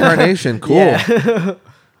 Nice. Reincarnation. Cool.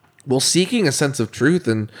 Well, seeking a sense of truth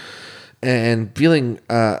and feeling,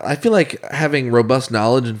 I feel like having robust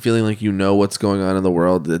knowledge and feeling like you know what's going on in the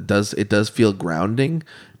world, it does feel grounding.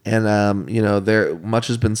 And, there much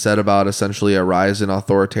has been said about essentially a rise in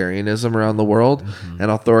authoritarianism around the world. And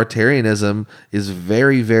authoritarianism is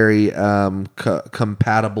very, very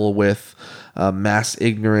compatible with mass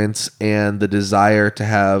ignorance and the desire to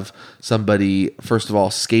have somebody, first of all,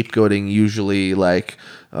 scapegoating usually like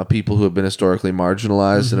people who have been historically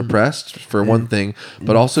marginalized and oppressed for one thing,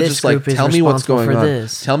 but also just like, tell me what's going on.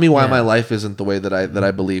 Tell me why my life isn't the way that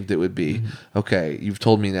I believed it would be. Okay, you've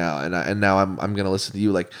told me now, and now I'm going to listen to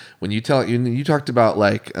you. Like when you talked about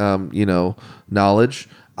like knowledge,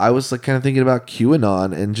 I was like kind of thinking about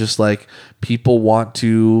QAnon and just like people want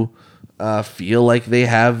to feel like they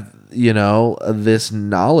have this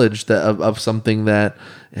knowledge of something that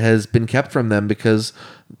has been kept from them, because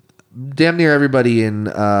damn near everybody in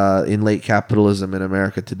late capitalism in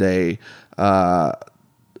America today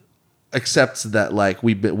accepts that like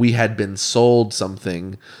we had been sold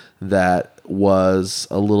something that was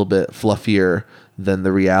a little bit fluffier than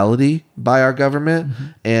the reality by our government,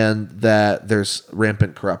 and that there's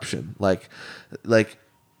rampant corruption. Like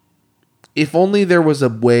if only there was a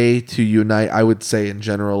way to unite, I would say in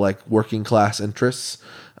general, like working class interests,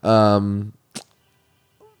 and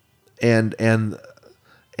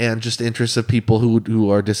just interests of people who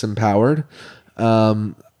are disempowered,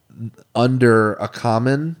 under a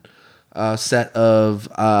common set of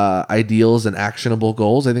ideals and actionable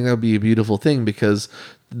goals. I think that would be a beautiful thing, because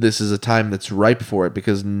this is a time that's ripe for it,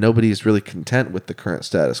 because nobody is really content with the current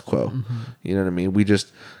status quo. You know what I mean?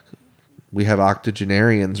 We have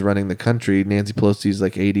octogenarians running the country. Nancy Pelosi's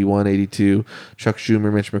like 81, 82. Chuck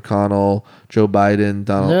Schumer, Mitch McConnell, Joe Biden,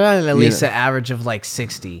 Donald. They're at least an average of like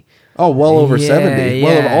 60. Oh, well over 70. Yeah.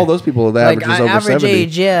 Well, all those people, the average is over average 70.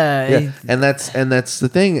 Age, yeah. And that's the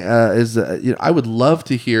thing is I would love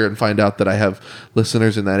to hear and find out that I have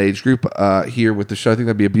listeners in that age group here with the show. I think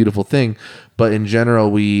that'd be a beautiful thing. But in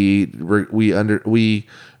general, we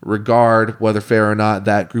regard, whether fair or not,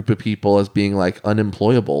 that group of people as being like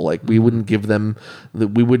unemployable. Like we wouldn't pay them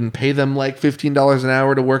like $15 an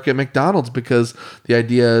hour to work at McDonald's, because the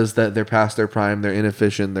idea is that they're past their prime, they're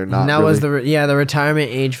inefficient, they're not. And that was the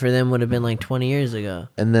retirement age for them would have been like 20 years ago.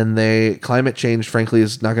 And then climate change, frankly,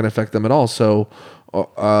 is not going to affect them at all. So,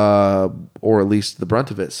 or at least the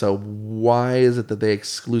brunt of it. So why is it that they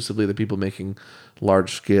exclusively the people making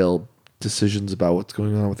large scale decisions about what's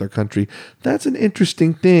going on with our country? That's an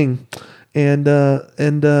interesting thing, and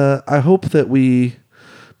I hope that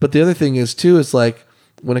but the other thing is too is like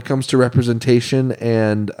when it comes to representation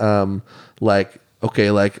and like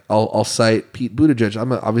okay, like I'll cite Pete Buttigieg.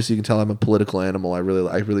 Obviously you can tell I'm a political animal. I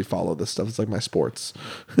really follow this stuff. It's like my sports.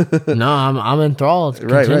 No, I'm enthralled.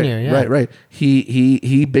 Continue, right.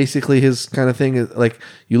 He basically, his kind of thing is like,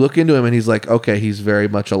 you look into him and he's like, okay, he's very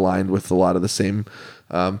much aligned with a lot of the same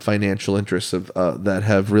financial interests of that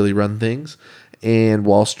have really run things and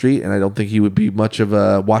Wall Street, and I don't think he would be much of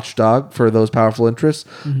a watchdog for those powerful interests.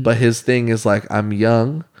 But his thing is like, I'm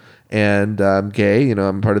young and I'm gay,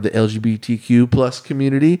 I'm part of the LGBTQ plus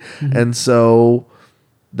community, and so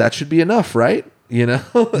that should be enough, right? And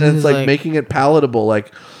it's like making it palatable.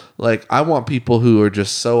 Like I want people who are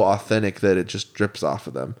just so authentic that it just drips off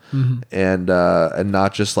of them, and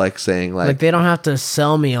not just like saying like they don't have to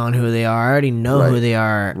sell me on who they are. I already know who they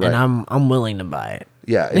are, and I'm willing to buy it.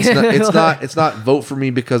 Yeah, it's not vote for me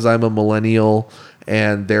because I'm a millennial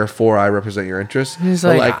and therefore I represent your interests. It's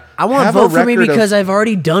like I want to vote for me because I've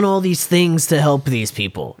already done all these things to help these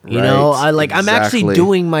people. I'm actually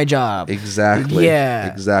doing my job. Exactly.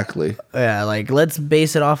 Yeah. Exactly. Yeah, let's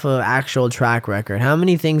base it off of actual track record. How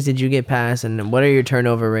many things did you get past, and what are your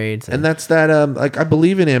turnover rates? And that's that. I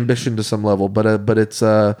believe in ambition to some level, but it's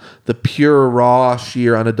the pure, raw,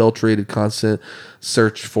 sheer, unadulterated, constant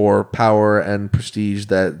search for power and prestige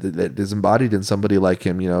that is embodied in somebody like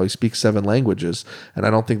him. He speaks 7 languages, and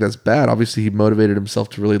I don't think that's bad. Obviously, he motivated himself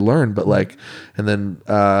to really learn, but and then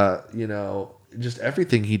just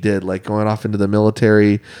everything he did, like going off into the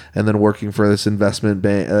military and then working for this investment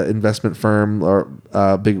firm or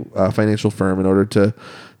big financial firm in order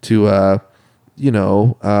to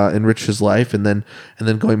enrich his life, and then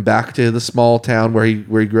going back to the small town where he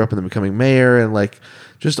grew up and then becoming mayor, and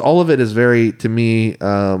just all of it is very, to me,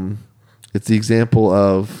 it's the example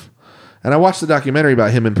of, and I watched the documentary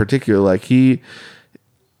about him in particular, he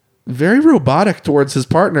very robotic towards his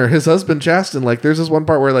partner, his husband Chasten. There's this one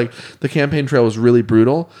part where the campaign trail was really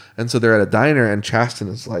brutal, and so they're at a diner and Chasten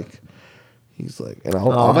is he's like, and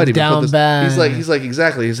I might even put this. Bad. He's like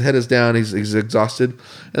exactly. His head is down. He's exhausted,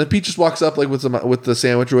 and then Pete just walks up with the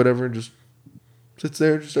sandwich or whatever, and just sits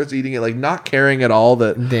there, just starts eating it, not caring at all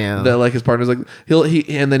that his partner's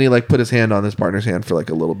and then he put his hand on his partner's hand for a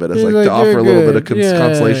little bit as to offer a little bit of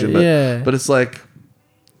consolation, but it's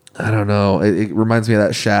I don't know. It reminds me of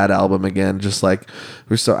that Shad album again. Just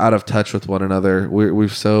we're so out of touch with one another.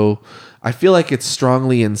 We've so. I feel like it's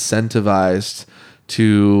strongly incentivized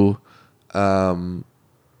to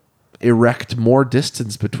erect more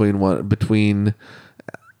distance between.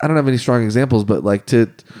 I don't have any strong examples, but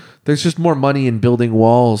there's just more money in building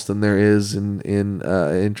walls than there is in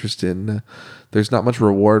interest in. There's not much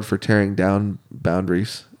reward for tearing down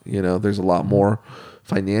boundaries. There's a lot more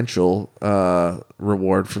financial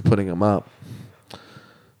reward for putting them up.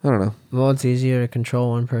 I don't know. Well, it's easier to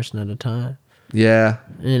control one person at a time. Yeah.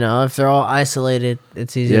 If they're all isolated,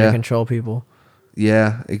 it's easier to control people.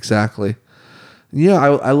 Yeah, exactly.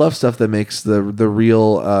 I love stuff that makes the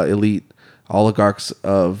real elite oligarchs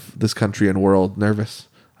of this country and world nervous.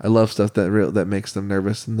 I love stuff that makes them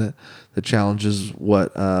nervous and that challenges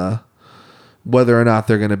what whether or not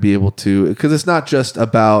they're going to be able to, because it's not just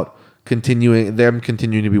about continuing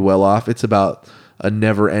to be well off. It's about a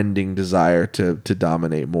never-ending desire to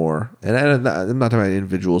dominate more. And I'm not talking about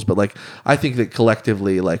individuals, but I think that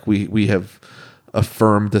collectively, we have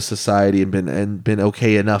affirmed the society and been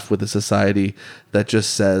okay enough with the society that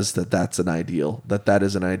just says that that's an ideal. That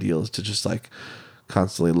is an ideal, is to just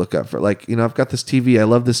constantly look up for I've got this TV. I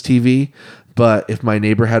love this TV, but if my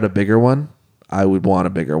neighbor had a bigger one, I would want a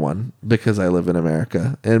bigger one because I live in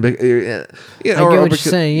America, and I get what you're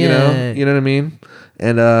saying. Yeah, you know what I mean.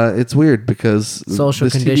 And it's weird because social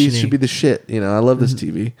this conditioning TV should be the shit. I love this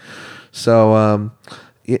TV. So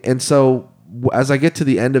as I get to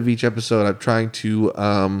the end of each episode, I'm trying to.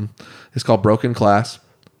 It's called Broken Class,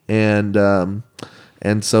 and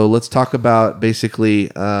so let's talk about basically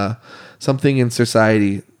something in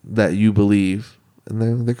society that you believe.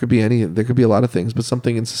 And there could be a lot of things, but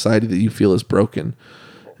something in society that you feel is broken,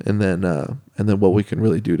 and then what we can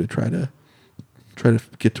really do to try to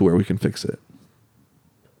get to where we can fix it.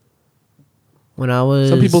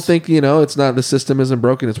 Some people think it's not, the system isn't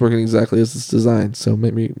broken, it's working exactly as it's designed. So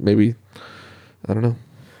maybe I don't know.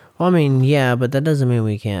 Well, I mean, yeah, but that doesn't mean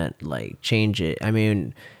we can't change it. I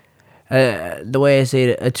mean, the way I say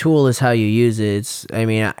it, a tool is how you use it.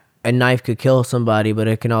 A knife could kill somebody, but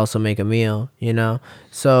it can also make a meal,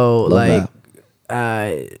 So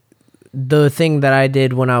the thing that I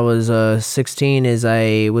did when I was 16 is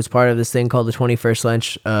I was part of this thing called the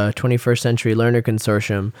 21st Century Learner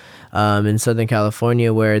Consortium in Southern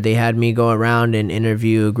California, where they had me go around and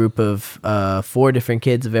interview a group of 4 different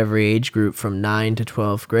kids of every age group from 9 to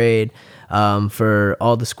 12th grade for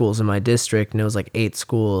all the schools in my district, and it was like 8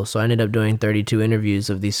 schools. So I ended up doing 32 interviews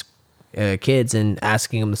of these kids and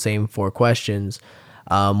asking them the same 4 questions.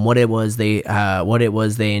 What it was they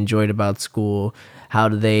enjoyed about school, how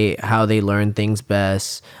they learn things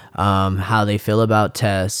best, how they feel about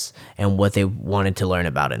tests, and what they wanted to learn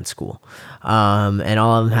about in school. And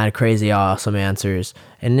all of them had crazy awesome answers.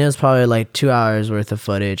 And it was probably like 2 hours worth of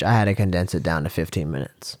footage. I had to condense it down to 15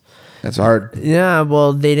 minutes. That's hard. Yeah,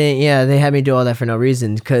 well, they didn't. Yeah, they had me do all that for no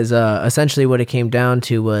reason, because essentially what it came down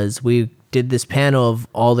to was we did this panel of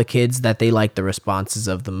all the kids that they liked the responses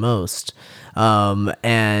of the most,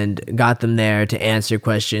 and got them there to answer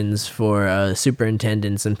questions for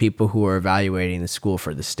superintendents and people who were evaluating the school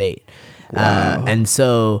for the state. Wow. And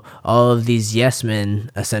so all of these yes men,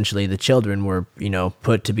 essentially the children, were,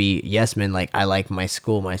 put to be yes men, like, I like my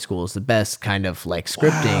school is the best, kind of like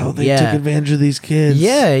scripting. Wow, they took advantage of these kids.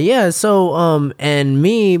 Yeah. So, and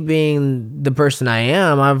me being the person I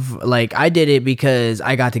am, I did it because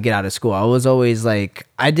I got to get out of school. I was always like,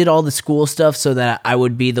 I did all the school stuff so that I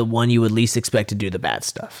would be the one you would least expect to do the bad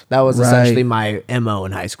stuff. That was essentially my MO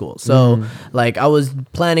in high school. So, I was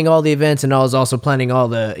planning all the events, and I was also planning all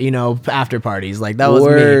the, after parties. Like, that was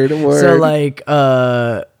me.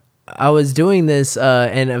 So, I was doing this,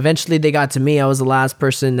 and eventually they got to me. I was the last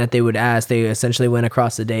person that they would ask. They essentially went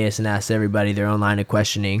across the dais and asked everybody their own line of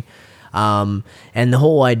questioning. And the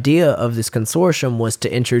whole idea of this consortium was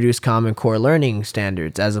to introduce Common Core learning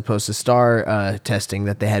standards as opposed to STAR testing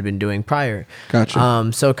that they had been doing prior.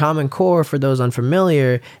 Gotcha. So Common Core, for those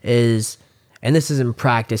unfamiliar, is, and this is in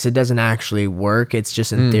practice, it doesn't actually work, it's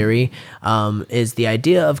just in theory, is the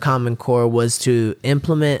idea of Common Core was to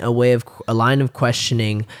implement a line of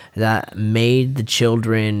questioning that made the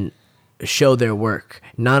children show their work,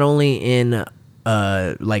 not only in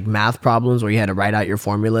like math problems where you had to write out your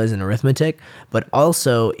formulas and arithmetic, but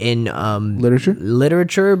also in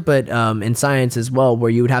literature, but in science as well, where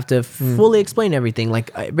you would have to fully explain everything.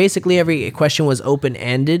 Like, basically every question was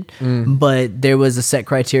open-ended, but there was a set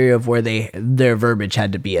criteria of where their verbiage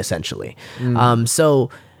had to be, essentially. So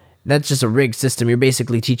that's just a rigged system. You're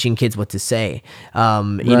basically teaching kids what to say.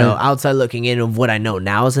 Outside looking in of what I know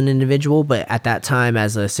now as an individual, but at that time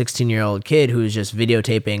as a 16-year-old kid who's just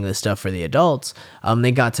videotaping this stuff for the adults,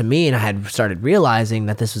 they got to me and I had started realizing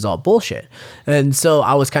that this was all bullshit. And so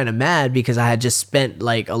I was kind of mad because I had just spent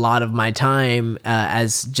like a lot of my time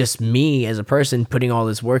as just me as a person putting all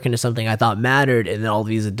this work into something I thought mattered, and then all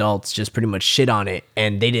these adults just pretty much shit on it,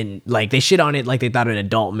 and they shit on it like they thought an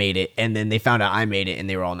adult made it, and then they found out I made it and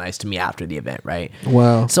they were all nice to me after the event, right?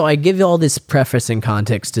 Wow. So I give you all this preface and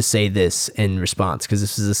context to say this in response, because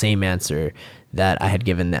this is the same answer that I had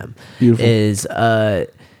given them. Beautiful. Is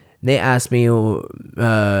they asked me,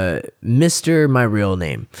 Mr. my real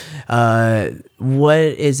name, what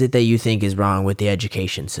is it that you think is wrong with the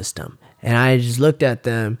education system? And I just looked at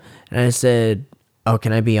them and I said, oh,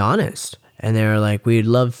 can I be honest? And they were like, we'd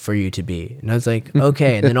love for you to be. And I was like,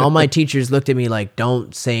 okay. And then all my teachers looked at me like,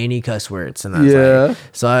 don't say any cuss words. And I was like,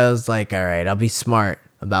 so I was like, all right, I'll be smart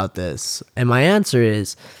about this. And my answer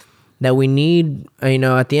is that we need,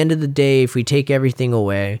 at the end of the day, if we take everything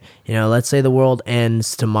away, let's say the world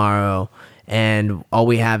ends tomorrow and all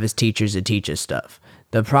we have is teachers to teach us stuff.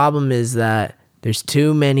 The problem is that there's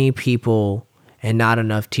too many people and not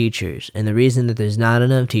enough teachers. And the reason that there's not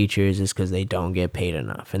enough teachers is because they don't get paid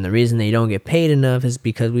enough. And the reason they don't get paid enough is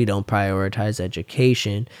because we don't prioritize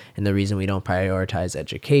education. And the reason we don't prioritize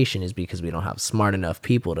education is because we don't have smart enough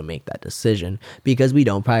people to make that decision, because we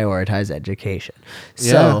don't prioritize education.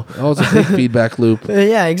 So that was a big feedback loop.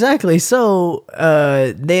 Yeah, exactly. So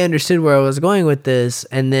they understood where I was going with this.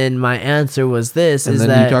 And then my answer was this. And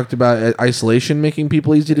then you talked about isolation making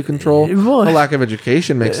people easy to control. The lack of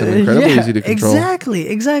education makes them incredibly easy to control.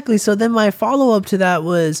 Exactly. So then my follow-up to that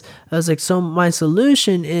was, I was like, so my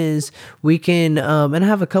solution is we can, and I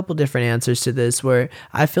have a couple different answers to this, where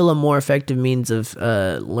I feel a more effective means of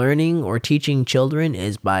learning or teaching children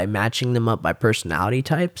is by matching them up by personality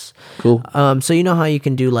types. Cool. So you know how you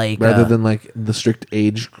can do like... rather than like the strict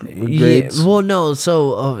age grades? Yeah, well, no.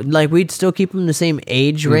 So like we'd still keep them the same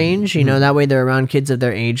age range, that way they're around kids of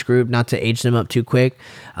their age group, not to age them up too quick.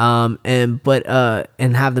 And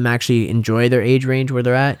have them actually enjoy their their age range where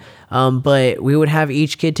they're at. But we would have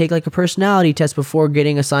each kid take like a personality test before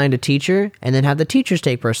getting assigned a teacher, and then have the teachers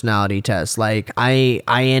take personality tests, like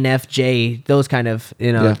INFJ, those kind of,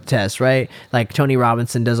 tests, right? Like Tony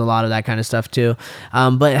Robinson does a lot of that kind of stuff too.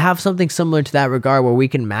 But have something similar to that regard where we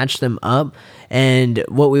can match them up. And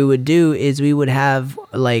what we would do is we would have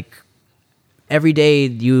like every day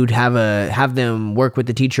you'd have them work with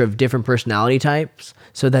the teacher of different personality types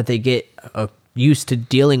so that they get used to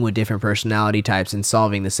dealing with different personality types and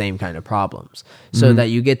solving the same kind of problems, so that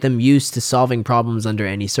you get them used to solving problems under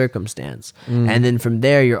any circumstance. And then from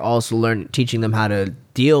there, you're also teaching them how to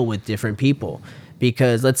deal with different people,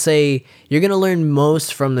 because let's say you're going to learn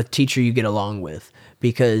most from the teacher you get along with,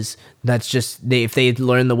 because that's just if they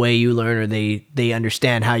learn the way you learn, or they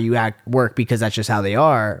understand how you work, because that's just how they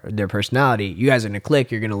are, their personality, you guys are going to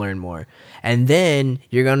click, you're going to learn more. And then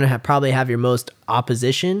you're going to probably have your most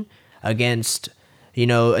opposition against,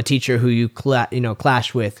 a teacher who you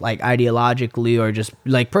clash with, like ideologically or just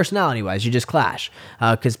like personality wise, you just clash,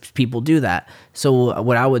 because people do that. So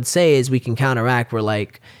what I would say is we can counteract where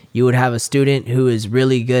like you would have a student who is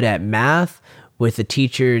really good at math with a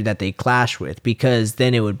teacher that they clash with, because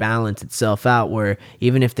then it would balance itself out where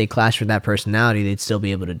even if they clash with that personality, they'd still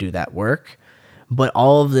be able to do that work. But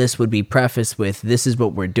all of this would be prefaced with, this is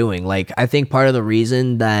what we're doing. Like, I think part of the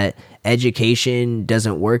reason that education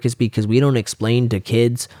doesn't work is because we don't explain to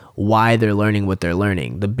kids why they're learning what they're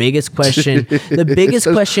learning. The biggest question,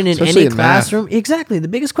 in any classroom, exactly. The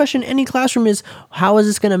biggest question in any classroom is, how is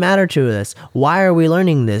this going to matter to us? Why are we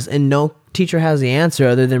learning this? And no teacher has the answer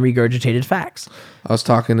other than regurgitated facts. I was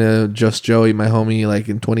talking to Just Joey, my homie, like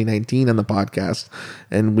in 2019 on the podcast,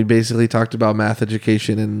 and we basically talked about math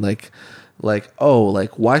education and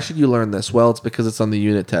why should you learn this? Well, it's because it's on the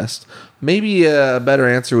unit test. Maybe a better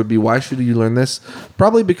answer would be, why should you learn this?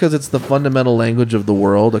 Probably because it's the fundamental language of the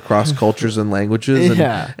world across cultures and languages.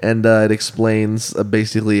 And it explains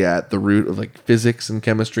basically at the root of like physics and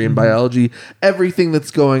chemistry and biology, everything that's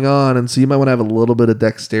going on. And so you might want to have a little bit of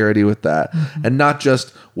dexterity with that. And not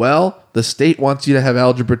just, well, the state wants you to have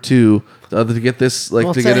algebra 2 to get this,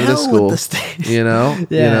 to get into this school.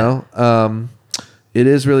 It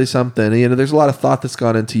is really something. There's a lot of thought that's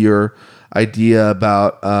gone into your idea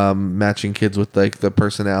about matching kids with like the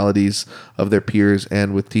personalities of their peers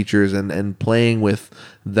and with teachers, and playing with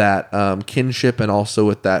that kinship and also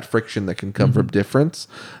with that friction that can come from difference.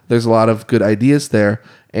 There's a lot of good ideas there.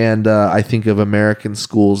 And I think of American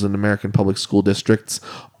schools and American public school districts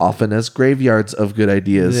often as graveyards of good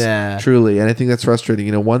ideas. Yeah. Truly. And I think that's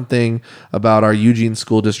frustrating. One thing about our Eugene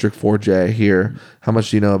School District 4J here, how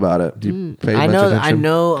much do you know about it? Do you pay much attention? I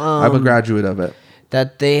know. I'm a graduate of it.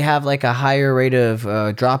 That they have like a higher rate of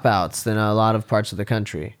dropouts than a lot of parts of the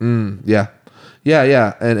country. Yeah.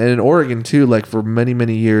 And in Oregon too, like for many,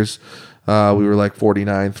 many years, we were like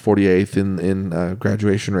 49th, 48th in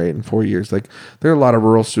graduation rate in 4 years. Like there are a lot of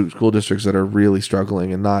rural school districts that are really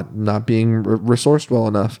struggling and not being resourced well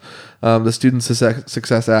enough. The Student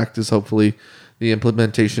Success Act is hopefully the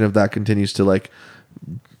implementation of that continues to like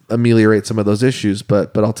ameliorate some of those issues.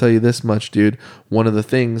 But I'll tell you this much, dude. One of the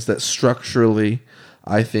things that structurally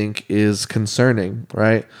I think is concerning,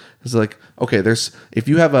 right? It's like, okay, if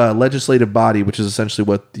you have a legislative body, which is essentially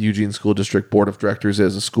what the Eugene School District Board of Directors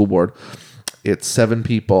is, a school board, it's 7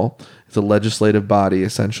 people. It's a legislative body,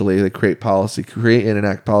 essentially. They create and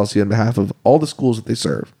enact policy on behalf of all the schools that they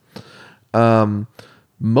serve.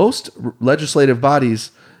 Most legislative bodies,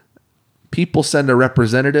 people send a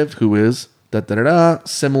representative who is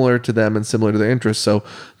similar to them and similar to their interests. So,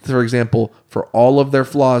 for example, for all of their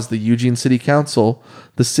flaws, the Eugene City Council,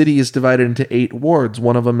 the city is divided into 8 wards.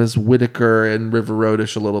 One of them is Whitaker and River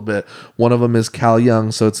Roadish a little bit. One of them is Cal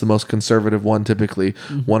Young, so it's the most conservative one typically.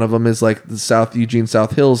 One of them is like the South Eugene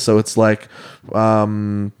South Hills, so it's like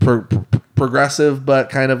progressive but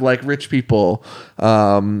kind of like rich people.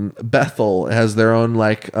 Bethel has their own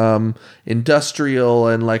like industrial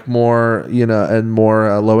and like more and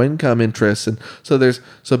more low income interests, and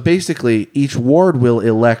so basically each ward will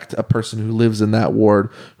elect a person who lives in that ward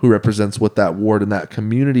who represents what that ward and that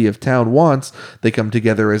community of town wants. They come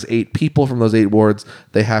together as 8 people from those 8 wards.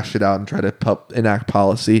 They hash it out and try to enact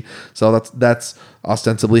policy. So that's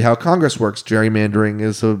ostensibly how Congress works. Gerrymandering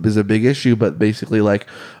is a big issue, but basically like,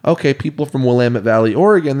 okay, people from Willamette Valley,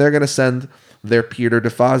 Oregon, they're going to send their Peter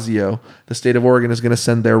DeFazio. The state of Oregon is going to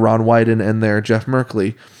send their Ron Wyden and their Jeff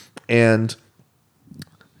Merkley. And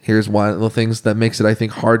here's one of the things that makes it, I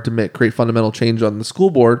think, hard to create fundamental change on the school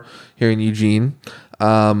board here in Eugene.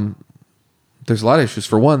 There's there's a lot of issues.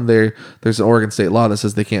 For one, there's an Oregon state law that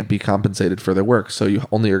says they can't be compensated for their work. So you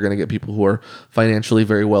only are going to get people who are financially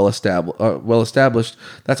very well established.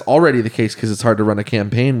 That's already the case because it's hard to run a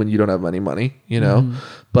campaign when you don't have any money, you know. Mm-hmm.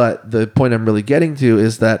 But the point I'm really getting to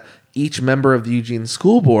is that each member of the Eugene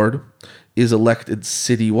School Board is elected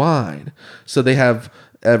citywide. So they have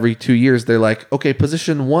every 2 years, they're like, okay,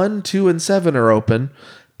 position 1, 2, and 7 are open.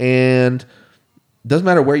 And doesn't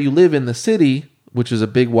matter where you live in the city, which is a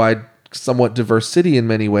big, wide, somewhat diverse city in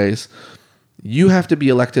many ways, you have to be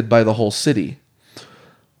elected by the whole city.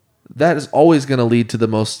 That is always going to lead to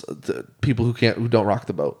the people who don't rock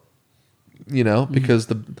the boat, you know, because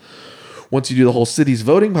once you do the whole city's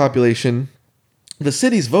voting population, the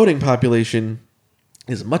city's voting population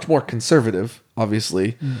is much more conservative,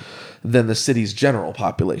 obviously, than the city's general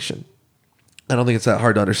population. I don't think it's that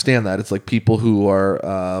hard to understand that. It's like people who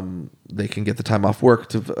are, they can get the time off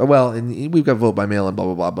work and we've got vote by mail and blah,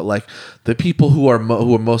 blah, blah. But like the people who are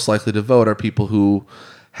most likely to vote are people who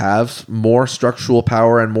have more structural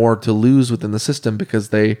power and more to lose within the system because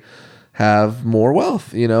they have more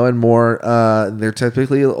wealth, you know, and more, they're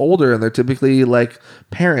typically older and they're typically like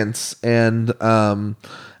parents. And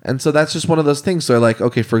so that's just one of those things. So like,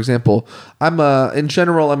 okay, for example, in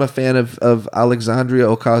general, I'm a fan of Alexandria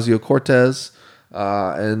Ocasio-Cortez,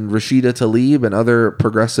 and Rashida Tlaib and other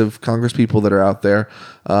progressive Congress people that are out there.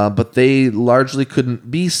 But they largely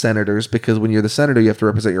couldn't be senators because when you're the senator, you have to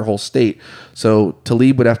represent your whole state. So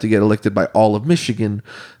Tlaib would have to get elected by all of Michigan.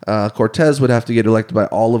 Cortez would have to get elected by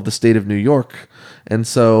all of the state of New York. And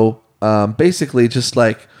so basically just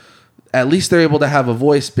like, at least they're able to have a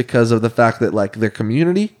voice because of the fact that like their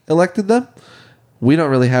community elected them. We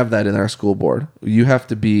don't really have that in our school board. You have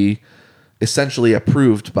to be essentially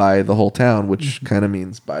approved by the whole town, which kind of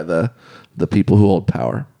means by the people who hold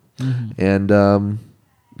power. And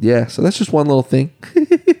so that's just one little thing.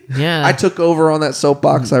 Yeah, I took over on that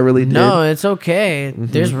soapbox. I really did. No, it's okay.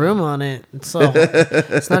 There's room on it. It's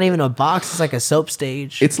not even a box. It's like a soap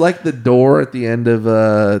stage. It's like the door at the end of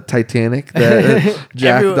Titanic that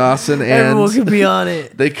Jack Dawson and everyone could be on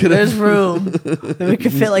it. There's room. We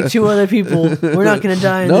could fit like 2 other people. We're not gonna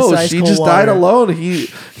die in this ice cold water. No, she just died alone.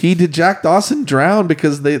 He did. Jack Dawson drowned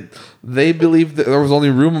because they believed that there was only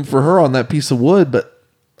room for her on that piece of wood, but.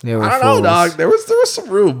 I don't know, dog. There was some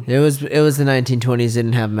room. It was the 1920s. They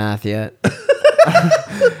didn't have math yet.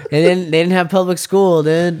 They didn't have public school,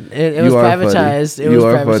 dude. It was privatized. Funny. It was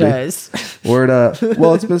privatized. Word up.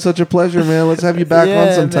 Well, it's been such a pleasure, man. Let's have you back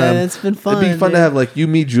on sometime. Man, it's been fun. It'd be fun to have like you,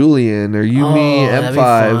 me, Julian, or you, me,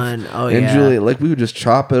 M5, and Julian. Like we would just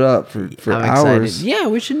chop it up for hours. Excited. Yeah,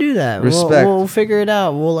 we should do that. Respect. We'll figure it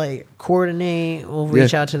out. We'll like coordinate. We'll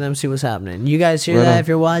reach out to them, see what's happening. You guys hear that? If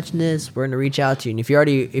you're watching this, we're gonna reach out to you. And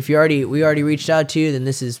if we already reached out to you, then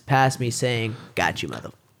this is past me saying, "Got you,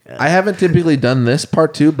 motherfucker." I haven't typically done this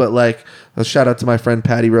part 2, but like a shout out to my friend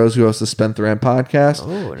Patty Rose, who hosts the Spent the Rand podcast.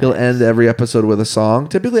 Oh, nice. He'll end every episode with a song.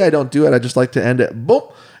 Typically, I don't do it. I just like to end it, boom,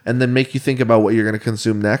 and then make you think about what you're going to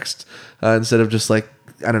consume next, instead of just like,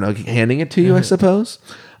 I don't know, handing it to you, I suppose.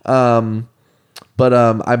 But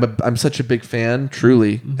I'm such a big fan,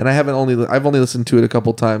 truly, and I've only listened to it a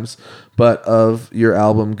couple times, but of your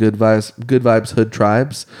album, Good Vibes, Hood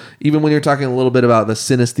Tribes. Even when you're talking a little bit about the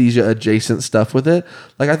synesthesia adjacent stuff with it,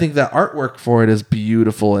 like I think the artwork for it is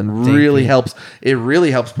beautiful and really helps. It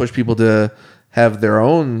really helps push people to have their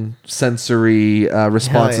own sensory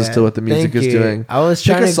responses to what the music is doing. I was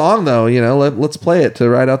trying Pick a song though, you know. Let's play it to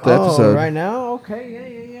write out the episode. Right now,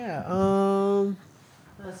 okay, yeah.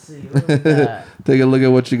 Let's see. What was that? Take a look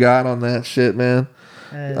at what you got on that shit, man.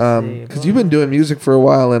 Because you've been doing music for a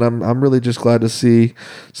while, and I'm really just glad to see.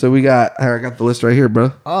 So I got the list right here,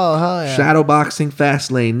 bro. Oh, hell yeah. Shadowboxing,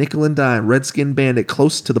 Fast Lane, Nickel and Dime, Redskin Bandit,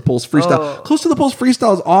 Close to the Pulse Freestyle. Close to the Pulse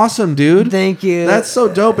Freestyle is awesome, dude. Thank you. That's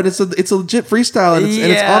so dope, and it's a legit freestyle, and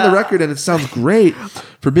it's on the record, and it sounds great.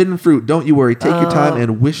 Forbidden Fruit, Don't You Worry, Take Your Time,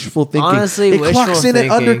 and Wishful Thinking. Honestly, it clocks in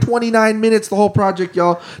at under 29 minutes, the whole project,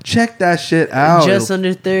 y'all. Check that shit out. Just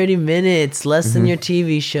under 30 minutes, less than your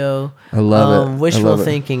TV show. I love it. Wishful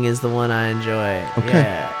Thinking is the one I enjoy. Okay.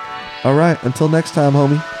 Yeah. All right. Until next time,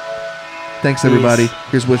 homie. Thanks, everybody.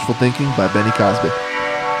 Here's Wishful Thinking by Benny Cosby.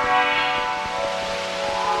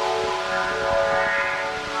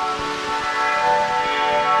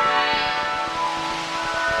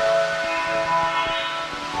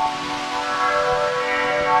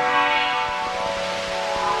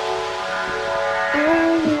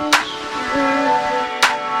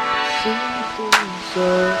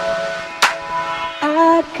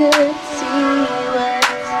 I could see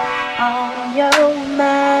what's on your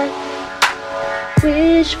mind.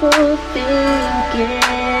 Wishful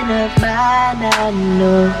thinking of mine, I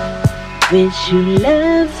know. Wish you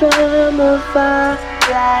learned from afar,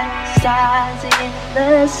 like stars in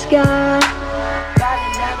the sky.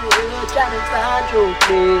 Riding down the road trying to find your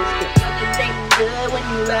place. Nothing ain't good when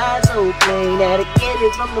you ride so plain. Had to get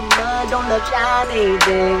it from the mud, don't love shiny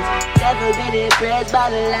things. Never been impressed by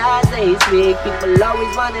the lies they speak. People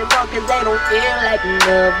always wanting more cause they don't feel like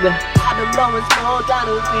enough. But I've been blowing smoke trying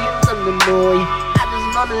to feel something more. I just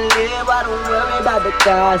wanna live, I don't worry about the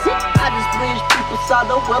cost. I just wish people saw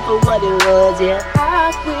the world for what it was. Yeah,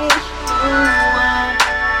 I wish you would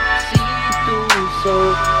see through so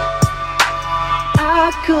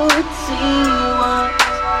I could see what's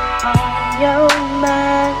on your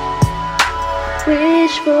mind.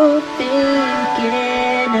 Wishful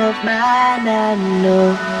thinking of mine, I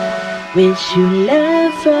know. Wish you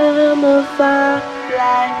learned from afar,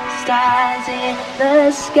 like stars in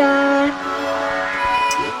the sky.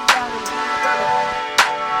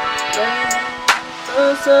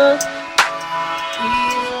 So,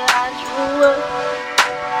 realize your worth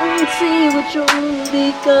and see what you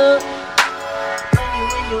become.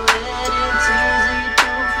 When you're head, it's easy to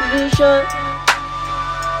feel sure.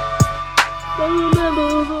 But remember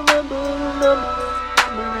that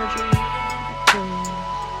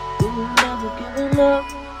you're never giving up.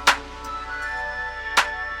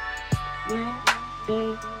 Yeah,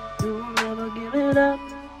 you're never giving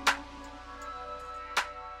up.